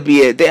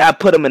 I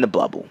put them in the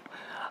bubble.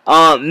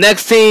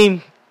 Next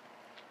team,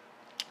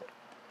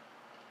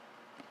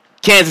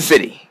 Kansas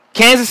City.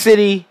 Kansas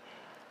City,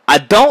 I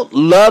don't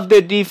love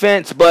their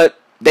defense, but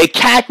they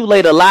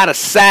calculate a lot of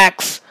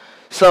sacks.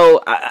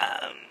 So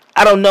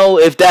I don't know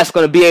if that's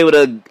going to be able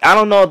to. I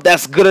don't know if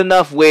that's good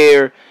enough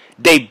where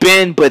they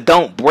bend but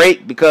don't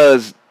break,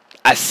 because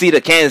I see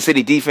the Kansas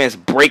City defense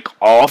break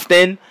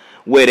often,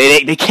 where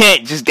they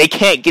can't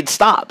get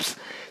stops.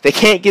 They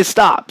can't get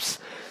stops.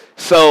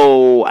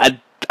 So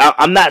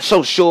I'm not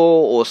so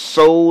sure or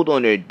sold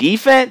on their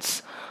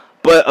defense.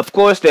 But, of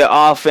course, their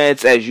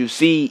offense, as you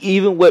see,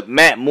 even with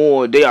Matt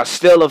Moore, they are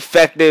still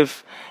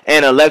effective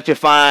and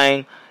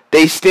electrifying.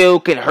 They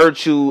still can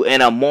hurt you in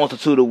a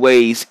multitude of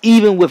ways,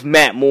 even with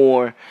Matt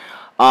Moore.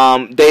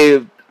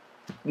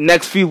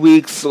 Next few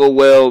weeks, or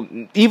well,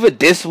 either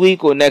this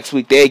week or next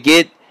week, they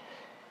get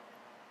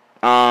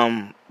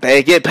Patrick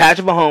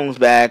Mahomes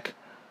back.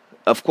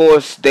 Of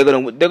course,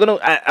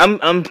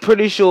 I'm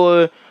pretty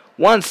sure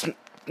once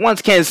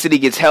Kansas City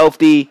gets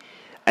healthy,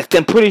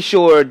 I'm pretty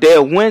sure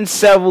they'll win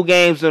several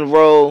games in a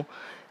row.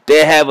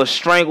 They'll have a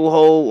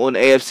stranglehold on the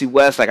AFC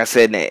West, like I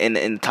said, in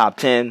the top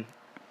 10.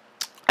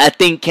 I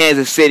think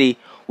Kansas City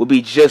will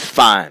be just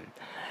fine.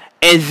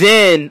 And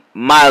then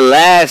my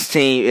last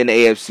team in the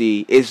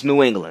AFC is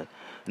New England.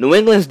 New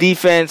England's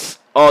defense,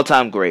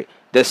 all-time great.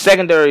 Their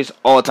secondary is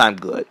all-time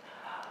good.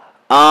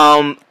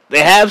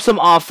 They have some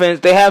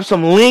offense. They have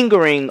some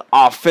lingering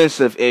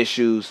offensive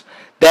issues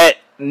that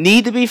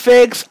need to be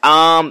fixed.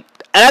 And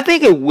I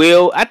think it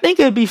will. I think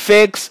it'll be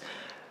fixed.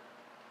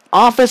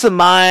 Offensive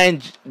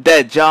mind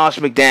that Josh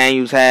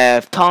McDaniels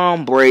have,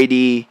 Tom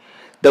Brady,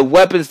 the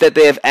weapons that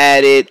they have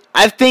added,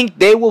 I think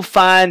they will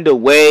find a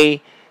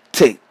way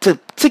to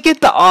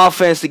get the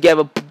offense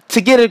together,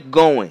 to get it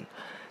going.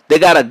 They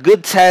got a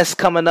good test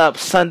coming up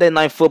Sunday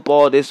Night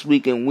Football this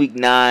week in Week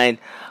 9,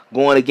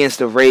 going against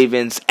the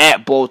Ravens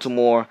at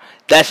Baltimore.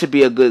 That should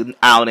be a good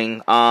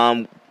outing.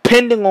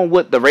 Depending on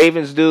what the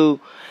Ravens do,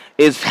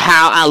 is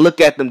how I look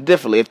at them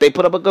differently. If they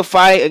put up a good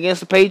fight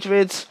against the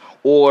Patriots,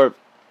 or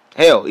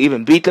hell,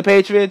 even beat the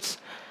Patriots,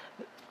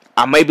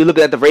 I may be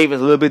looking at the Ravens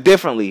a little bit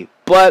differently.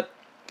 But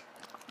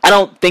I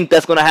don't think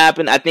that's going to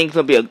happen. I think it's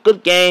going to be a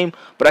good game,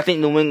 but I think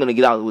New England will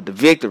get out with the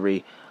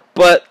victory.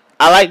 But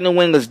I like New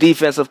England's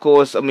defense, of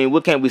course. I mean,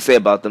 what can we say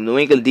about them? New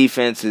England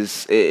defense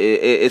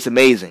it's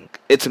amazing.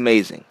 It's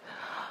amazing.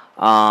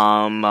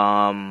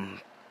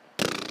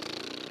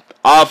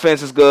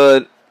 Offense is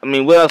good. I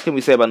mean, what else can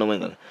we say about New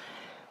England?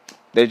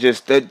 They're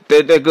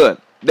good.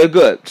 They're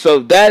good. So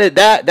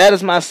that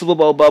is my Super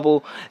Bowl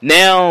bubble.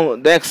 Now,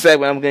 next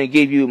segment, I'm going to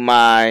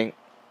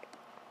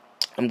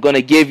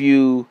give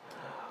you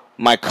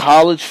my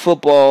college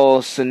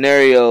football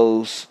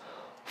scenarios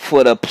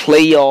for the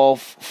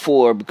playoff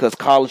 4, because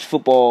college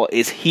football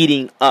is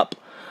heating up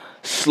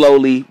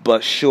slowly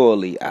but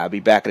surely. I'll be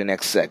back in the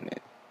next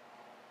segment.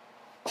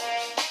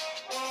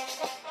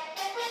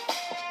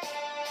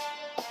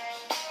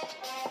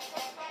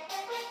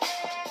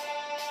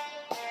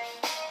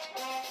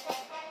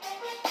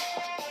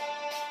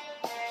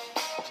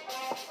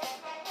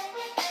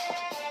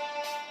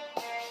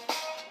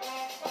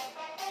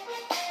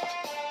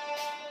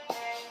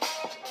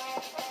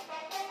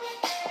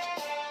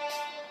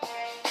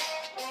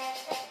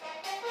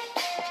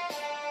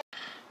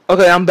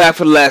 Okay, I'm back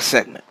for the last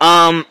segment.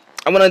 I'm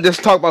gonna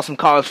just talk about some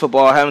college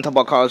football. I haven't talked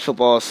about college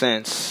football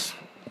since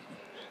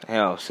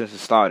it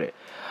started.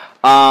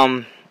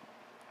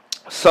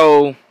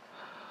 So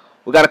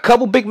we got a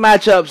couple big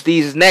matchups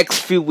these next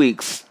few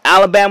weeks.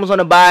 Alabama's on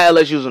a bye,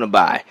 LSU's on a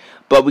bye,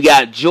 but we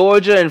got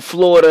Georgia and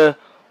Florida,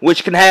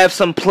 which can have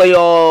some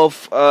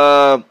playoff.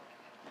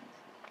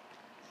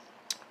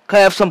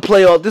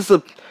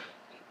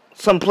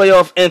 Some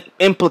playoff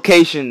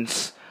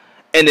implications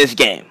in this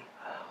game.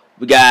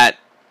 We got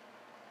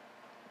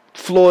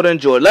Florida and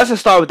Georgia. Let's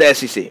just start with the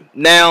SEC.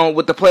 Now,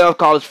 with the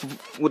college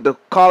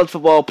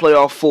football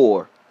playoff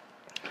 4,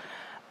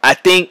 I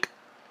think,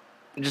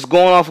 just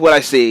going off what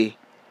I see,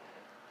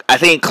 I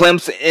think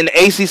Clemson in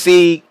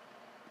the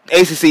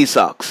ACC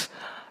sucks.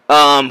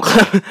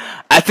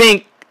 I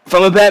think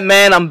from a bet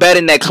man, I'm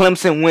betting that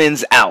Clemson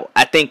wins out.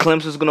 I think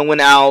Clemson's going to win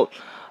out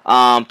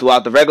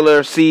throughout the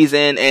regular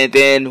season, and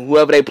then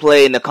whoever they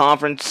play in the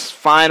conference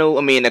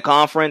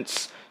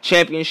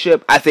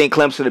championship, I think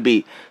Clemson to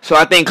beat. So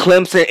I think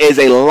Clemson is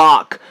a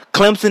lock.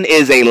 Clemson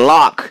is a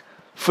lock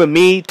for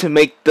me to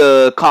make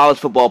the college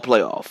football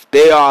playoff.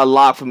 They are a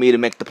lock for me to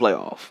make the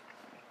playoff.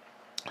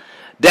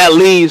 That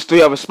leaves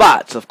 3 other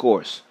spots, of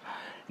course.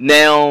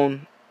 Now,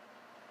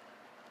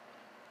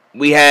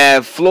 we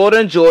have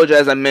Florida and Georgia,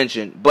 as I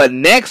mentioned. But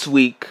next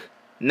week,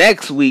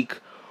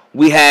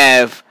 we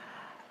have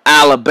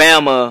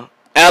Alabama,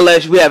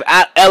 LSU. We have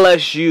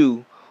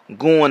LSU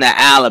going to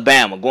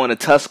Alabama, going to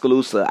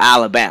Tuscaloosa,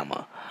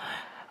 Alabama.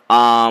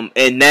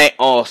 And that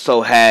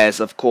also has,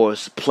 of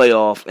course,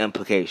 playoff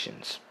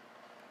implications.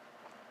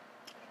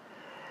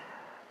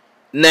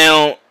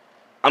 Now,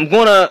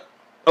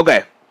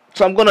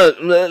 So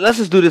let's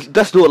just do this.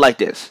 Let's do it like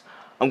this.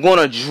 I'm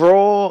gonna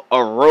draw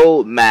a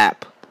road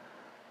map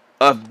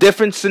of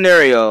different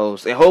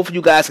scenarios, and hopefully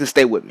you guys can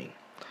stay with me.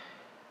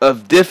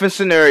 Of different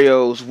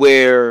scenarios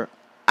where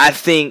I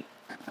think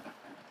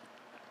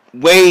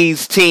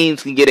ways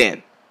teams can get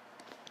in.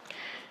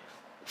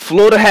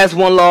 Florida has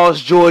 1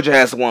 loss. Georgia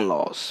has 1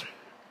 loss.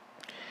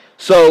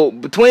 So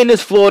between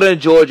this Florida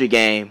and Georgia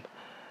game,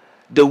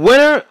 the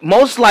winner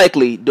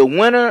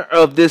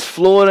of this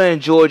Florida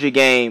and Georgia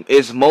game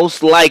is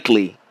most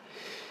likely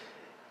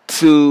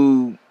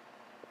to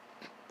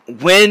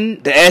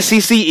win the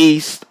SEC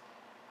East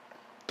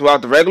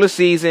throughout the regular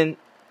season,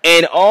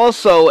 and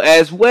also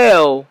as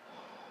well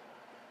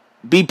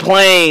be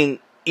playing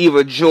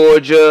either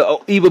Georgia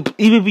or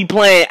either be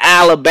playing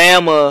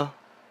Alabama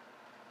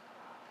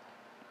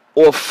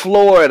or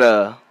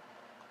Florida.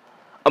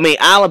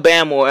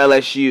 Alabama or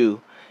LSU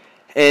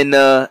in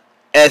the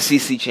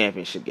SEC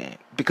championship game,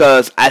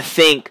 because I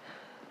think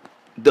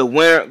the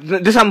winner.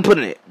 This is how I'm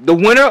putting it: the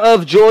winner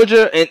of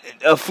Georgia and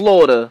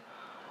Florida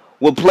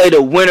will play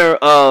the winner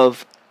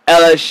of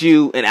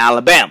LSU and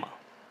Alabama.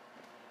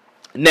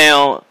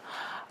 Now,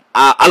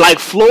 I like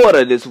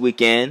Florida this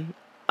weekend.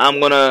 I'm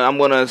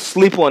gonna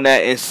sleep on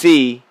that and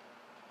see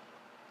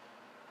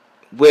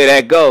where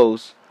that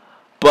goes.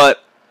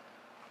 But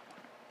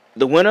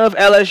the winner of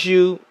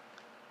LSU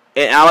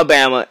and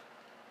Alabama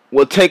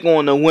will take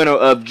on the winner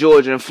of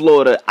Georgia and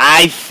Florida,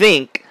 I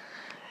think,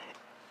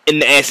 in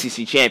the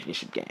SEC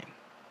championship game.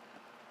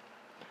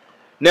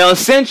 Now,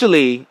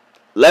 essentially,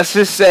 let's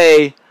just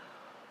say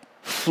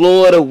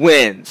Florida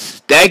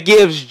wins. That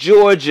gives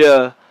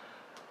Georgia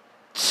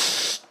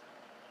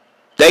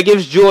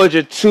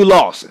 2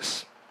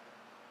 losses.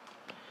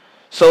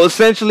 So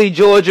essentially,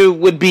 Georgia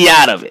would be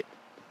out of it.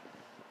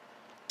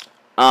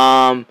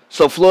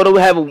 So Florida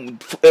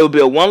would be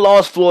a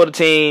 1-loss Florida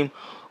team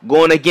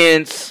going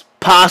against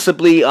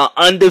possibly an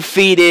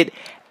undefeated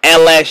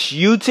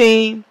LSU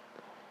team,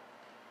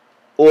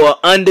 or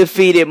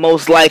undefeated,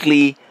 most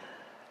likely,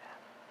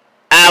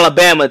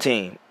 Alabama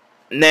team.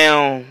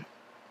 Now,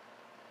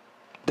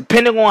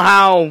 depending on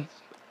how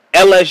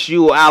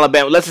LSU or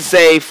Alabama, let's just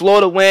say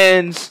Florida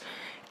wins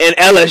and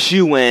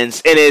LSU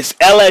wins, and it's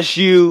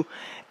LSU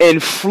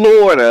and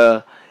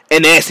Florida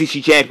in the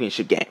SEC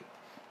championship game.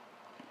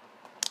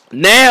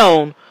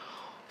 Now,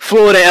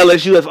 Florida and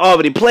LSU have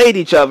already played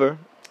each other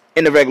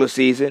in the regular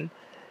season,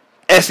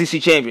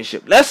 SEC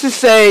championship. Let's just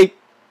say,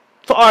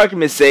 for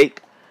argument's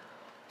sake,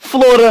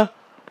 Florida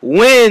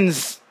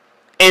wins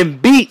and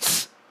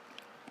beats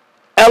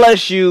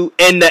LSU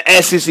in the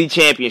SEC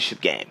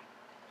championship game.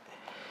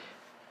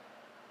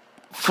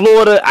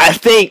 I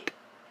think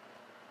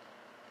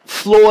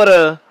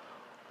Florida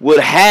would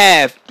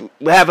have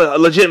a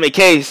legitimate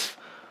case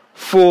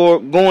for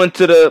going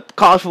to the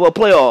college football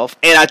playoff,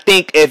 and I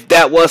think if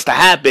that was to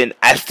happen,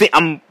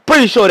 I'm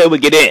pretty sure they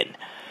would get in,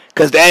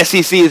 because the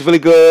SEC is really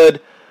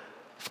good.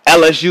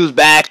 LSU's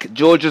back,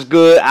 Georgia's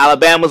good,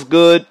 Alabama's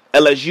good,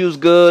 LSU's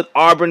good,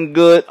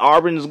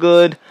 Auburn's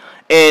good,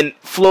 and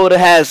Florida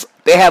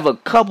have a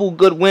couple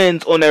good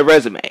wins on their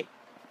resume.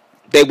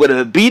 They would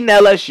have beaten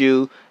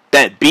LSU,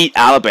 that beat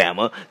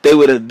Alabama. They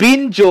would have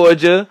beaten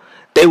Georgia.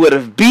 They would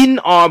have beaten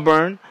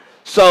Auburn.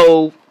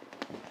 So,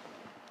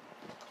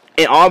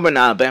 and Auburn and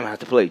Alabama have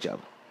to play each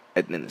other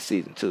at the end of the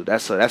season too.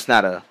 That's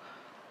not a.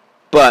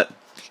 But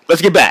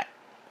let's get back.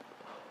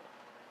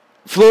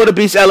 Florida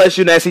beats LSU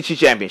in the SEC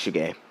championship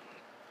game.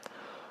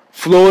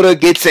 Florida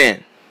gets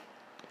in.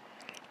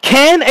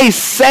 Can a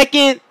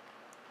second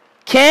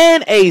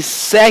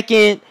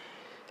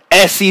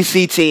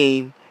SEC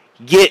team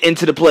get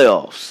into the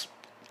playoffs?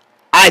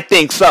 I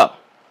think so.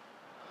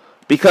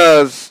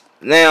 Because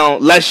now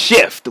let's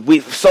shift.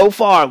 So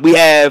far we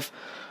have,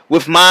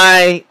 with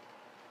my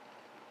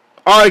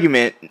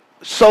argument,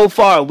 so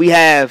far we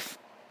have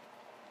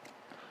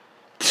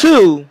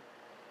 2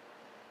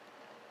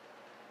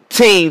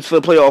 teams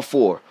for the playoff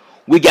 4.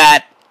 We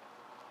got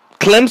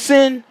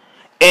Clemson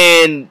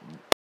and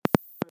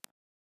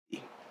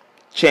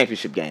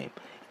championship game.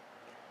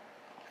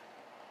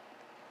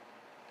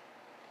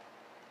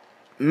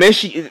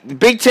 Michigan,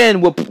 Big Ten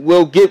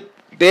will get.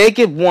 They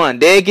get one.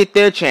 They get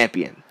their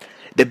champion.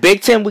 The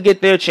Big Ten will get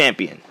their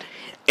champion.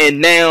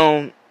 And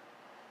now,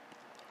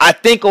 I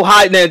think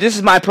Ohio. Now, this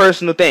is my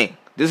personal thing.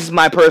 This is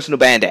my personal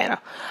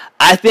bandana.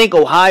 I think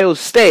Ohio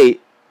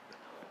State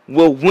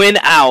will win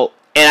out,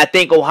 and I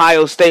think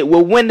Ohio State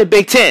will win the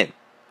Big Ten,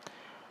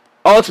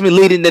 ultimately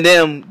leading to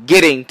them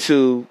getting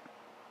to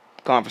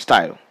conference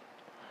title.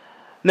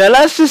 Now,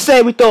 let's just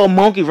say we throw a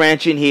monkey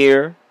wrench in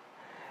here,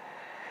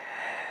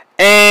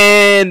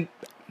 and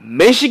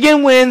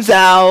Michigan wins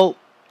out.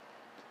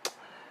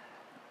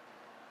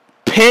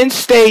 Penn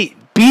State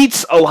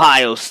beats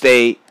Ohio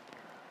State,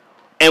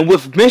 and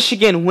with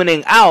Michigan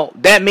winning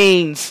out, that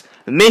means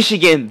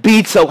Michigan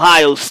beats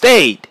Ohio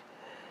State.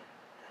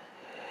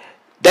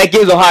 That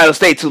gives Ohio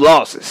State 2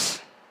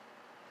 losses.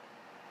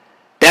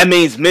 That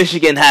means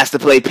Michigan has to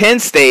play Penn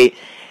State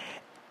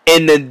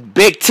in the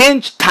Big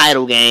Ten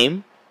title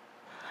game,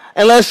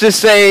 and let's just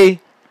say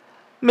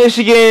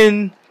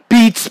Michigan beats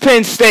beats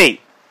Penn State.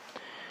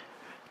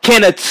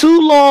 Can a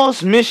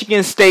 2-loss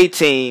Michigan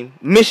team,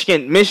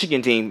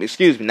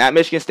 not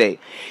Michigan State.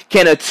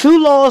 Can a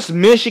 2-loss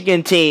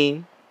Michigan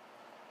team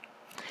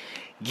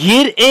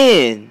get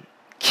in?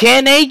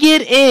 Can they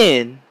get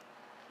in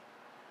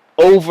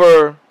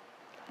over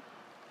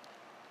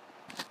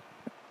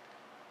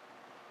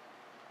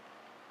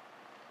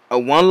a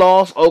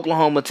 1-loss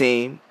Oklahoma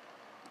team?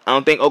 I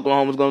don't think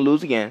Oklahoma's going to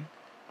lose again.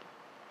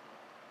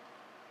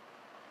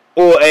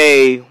 Or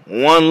a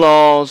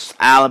 1-loss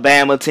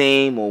Alabama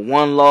team or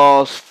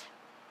 1-loss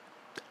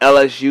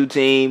LSU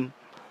team.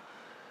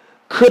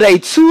 Could a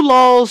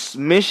 2-loss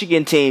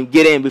Michigan team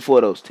get in before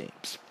those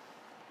teams?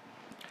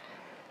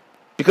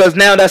 Because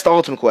now that's the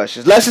ultimate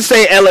question. Let's just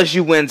say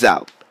LSU wins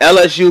out.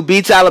 LSU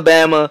beats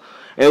Alabama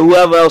and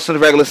whoever else in the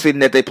regular season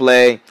that they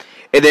play.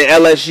 And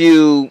then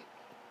LSU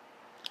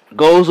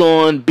goes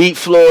on, beat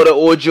Florida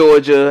or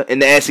Georgia in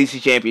the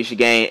SEC championship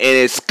game. And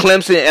it's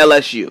Clemson and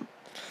LSU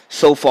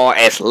so far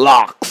as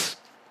locks.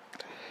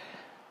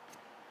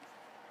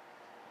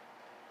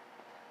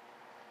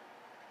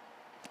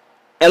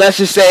 And let's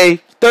just say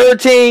third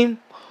team,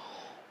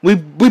 we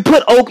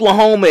put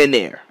Oklahoma in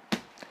there.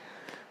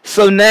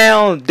 So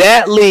now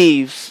that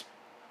leaves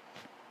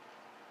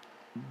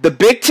the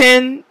Big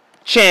Ten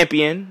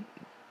champion,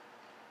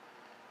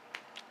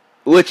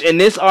 which in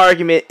this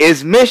argument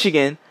is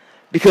Michigan,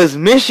 because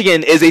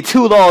Michigan is a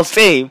 2-loss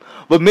team,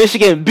 but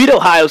Michigan beat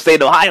Ohio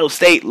State. Ohio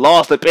State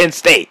lost to Penn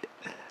State.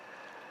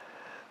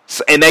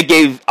 So, and that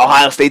gave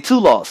Ohio State 2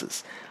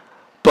 losses.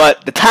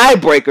 But the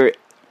tiebreaker,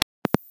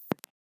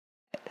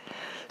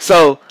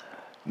 so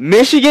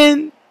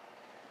Michigan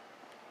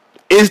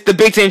is the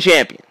Big Ten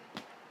champion.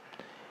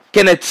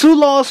 Can a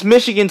 2-loss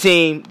Michigan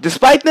team,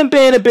 despite them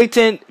being a Big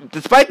Ten,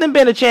 despite them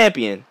being a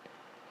champion,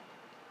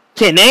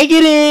 can they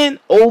get in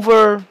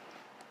over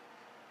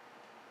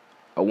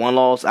a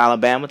 1-loss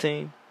Alabama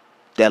team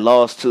that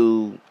lost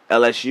to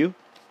LSU?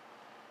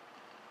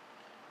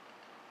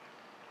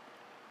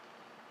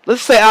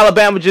 Let's say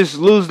Alabama just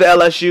lose to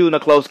LSU in a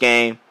close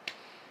game.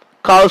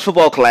 College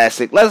football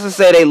classic. Let's just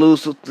say they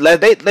lose. They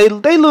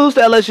lose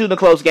to LSU in a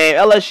close game.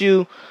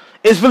 LSU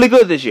is really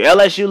good this year.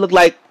 LSU look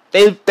like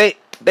they.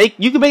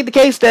 You can make the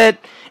case that,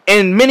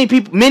 and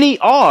many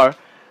are,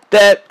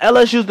 that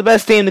LSU is the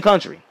best team in the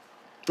country.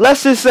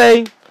 Let's just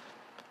say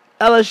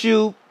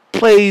Alabama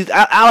plays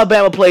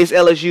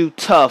LSU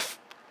tough,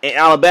 and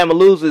Alabama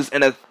loses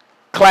in a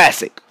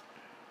classic.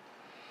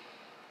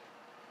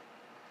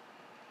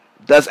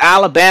 Does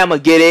Alabama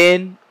get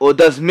in, or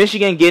does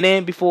Michigan get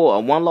in before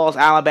a 1-loss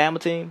Alabama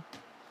team?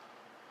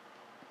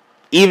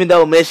 Even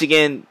though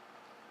Michigan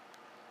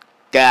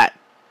got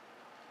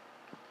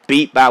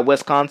beat by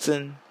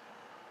Wisconsin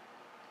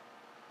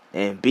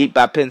and beat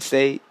by Penn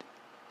State?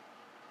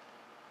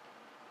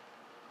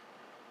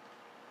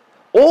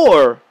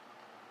 Or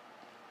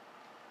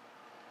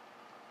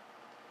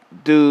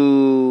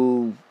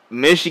do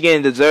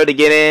Michigan deserve to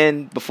get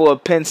in before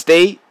Penn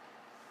State?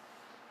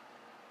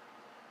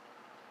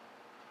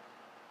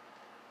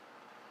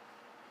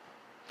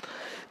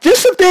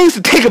 Just some things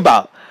to think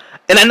about.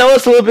 And I know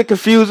it's a little bit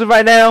confusing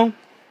right now,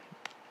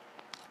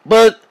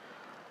 but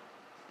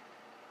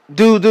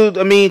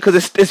I mean,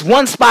 because it's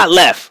one spot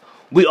left.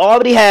 We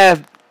already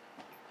have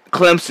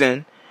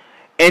Clemson,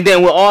 and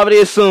then we're already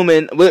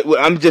assuming,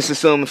 I'm just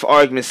assuming for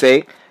argument's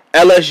sake,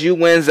 LSU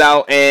wins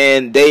out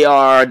and they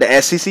are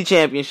the SEC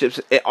champions,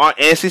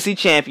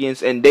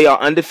 and they are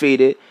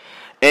undefeated.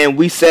 And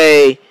we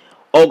say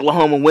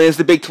Oklahoma wins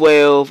the Big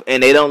 12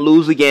 and they don't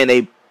lose again.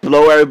 They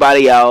blow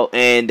everybody out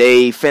and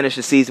they finish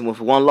the season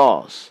with 1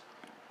 loss.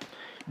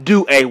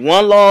 Do a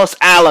 1-loss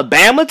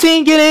Alabama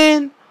team get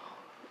in?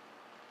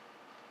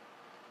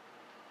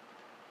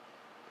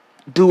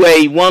 Do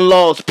a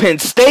 1-loss Penn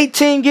State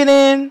team get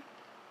in?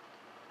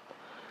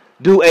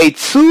 Do a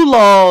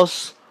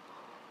 2-loss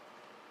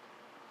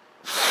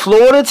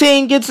Florida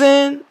team gets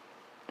in?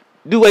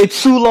 Do a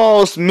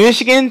 2-loss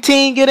Michigan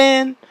team get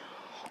in?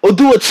 Or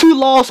do a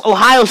 2-loss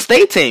Ohio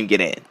State team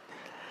get in?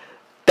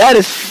 That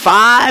is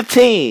 5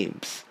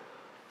 teams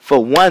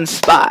for 1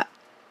 spot.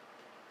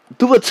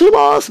 Do a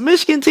 2-loss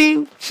Michigan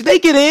team, should they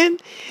get in?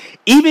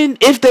 Even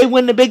if they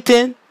win the Big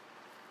Ten?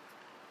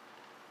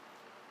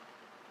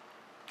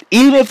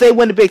 Even if they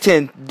win the Big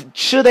Ten,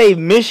 should a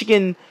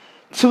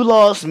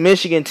 2-loss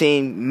Michigan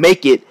team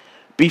make it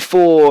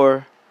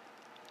before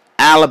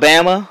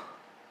Alabama?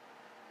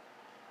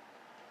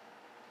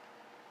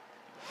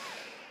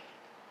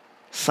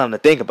 Something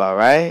to think about,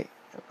 right?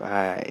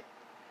 Right.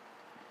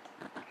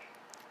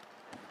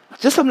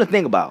 Just something to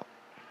think about.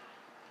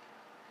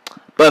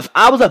 But if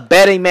I was a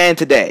betting man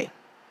today,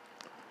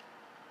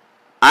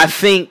 I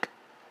think,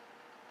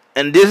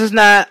 and this is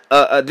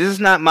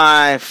not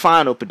my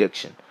final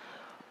prediction,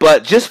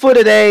 but just for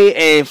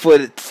today and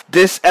for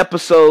this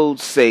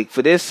episode's sake,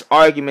 for this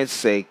argument's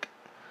sake,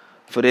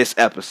 for this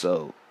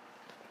episode,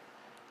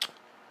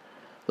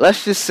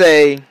 let's just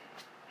say,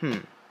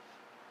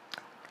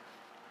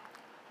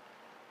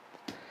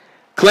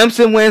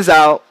 Clemson wins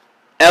out,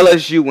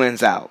 LSU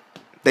wins out.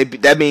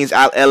 That means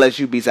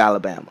LSU beats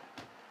Alabama.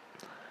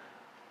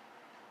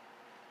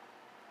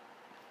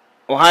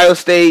 Ohio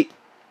State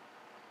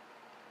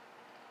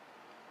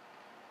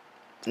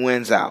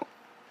wins out.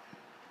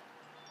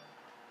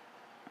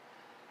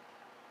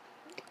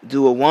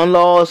 Do a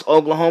one-loss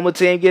Oklahoma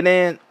team get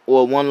in,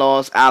 or a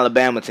one-loss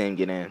Alabama team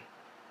get in?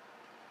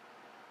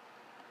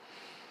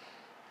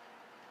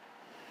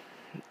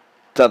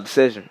 Tough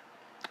decision.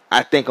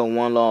 I think a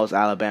one-loss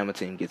Alabama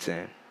team gets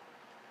in.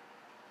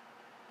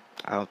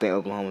 I don't think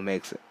Oklahoma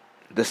makes it,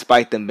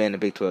 despite them being the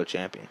Big 12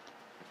 champion.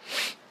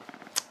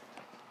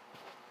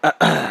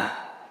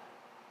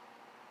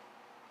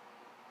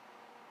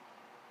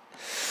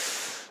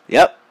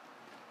 Yep.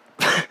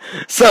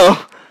 So,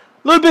 a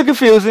little bit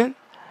confusing.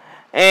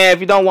 And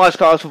if you don't watch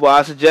college football,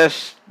 I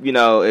suggest,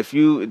 if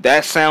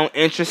that sound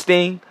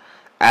interesting,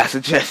 I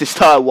suggest you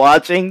start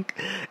watching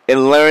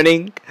and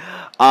learning.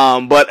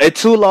 But a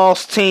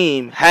 2-loss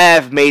team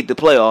have made the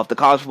playoff, the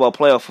college football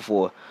playoff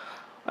before.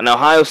 An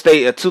Ohio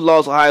State, a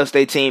 2-loss Ohio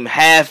State team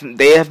have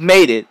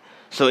made it.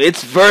 So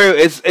it's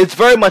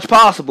very much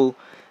possible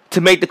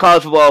to make the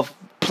college football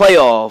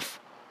playoff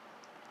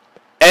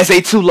as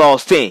a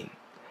 2-loss team.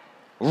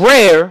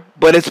 Rare,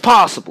 but it's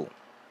possible.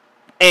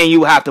 And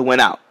you have to win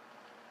out,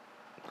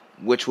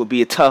 which would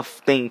be a tough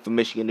thing for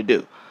Michigan to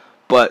do.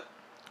 But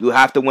you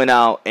have to win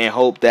out and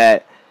hope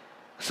that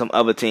some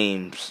other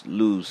teams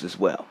lose as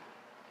well.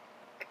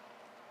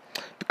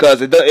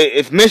 Because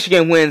if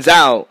Michigan wins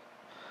out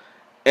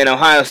and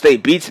Ohio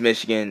State beats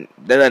Michigan,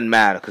 that doesn't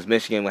matter because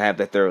Michigan will have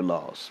their 3rd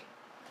loss.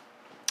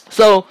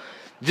 So,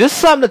 just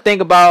something to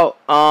think about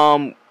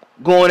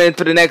going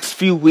into the next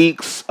few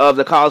weeks of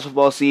the college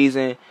football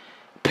season.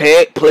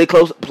 Pay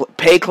close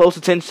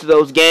attention to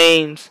those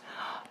games.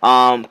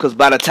 Because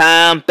by the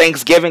time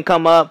Thanksgiving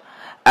come up,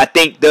 I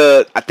think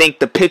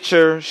the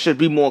picture should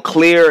be more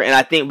clear, and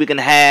I think we can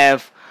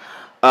have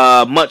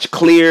much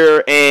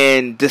clearer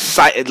and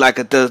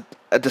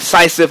a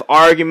decisive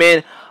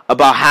argument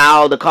about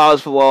how the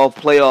college football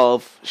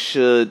playoff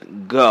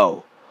should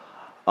go,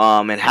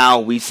 and how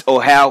we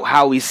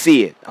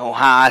see it, or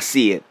how I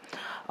see it.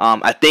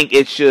 I think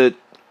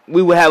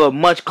we will have a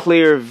much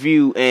clearer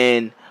view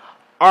and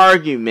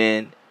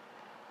argument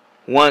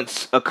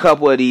once a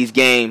couple of these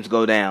games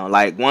go down.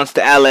 Like, once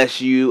the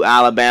LSU,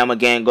 Alabama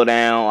game go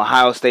down,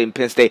 Ohio State and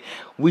Penn State,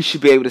 we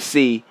should be able to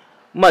see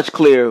much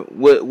clearer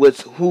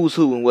what's who's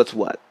who and what's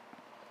what.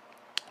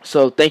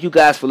 So, thank you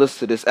guys for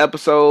listening to this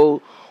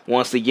episode.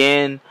 Once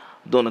again,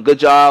 doing a good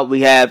job.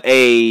 We have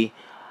a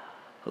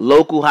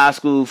local high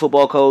school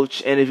football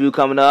coach interview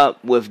coming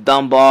up with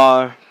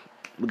Dunbar.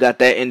 We got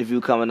that interview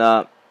coming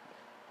up.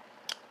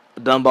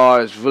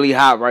 Dunbar is really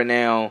hot right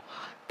now.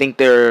 I think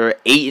they're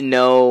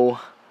 8-0.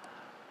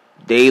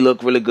 They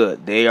look really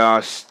good. They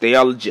are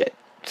legit.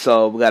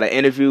 So we got an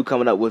interview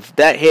coming up with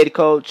that head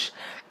coach.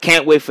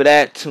 Can't wait for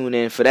that. Tune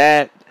in for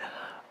that.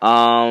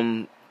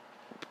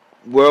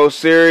 World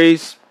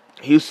Series.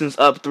 Houston's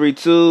up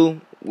 3-2.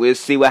 We'll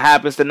see what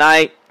happens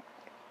tonight.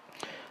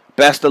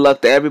 Best of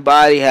luck to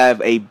everybody.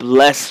 Have a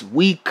blessed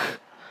week.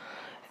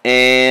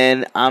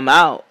 And I'm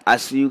out. I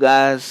see you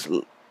guys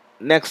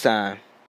next time.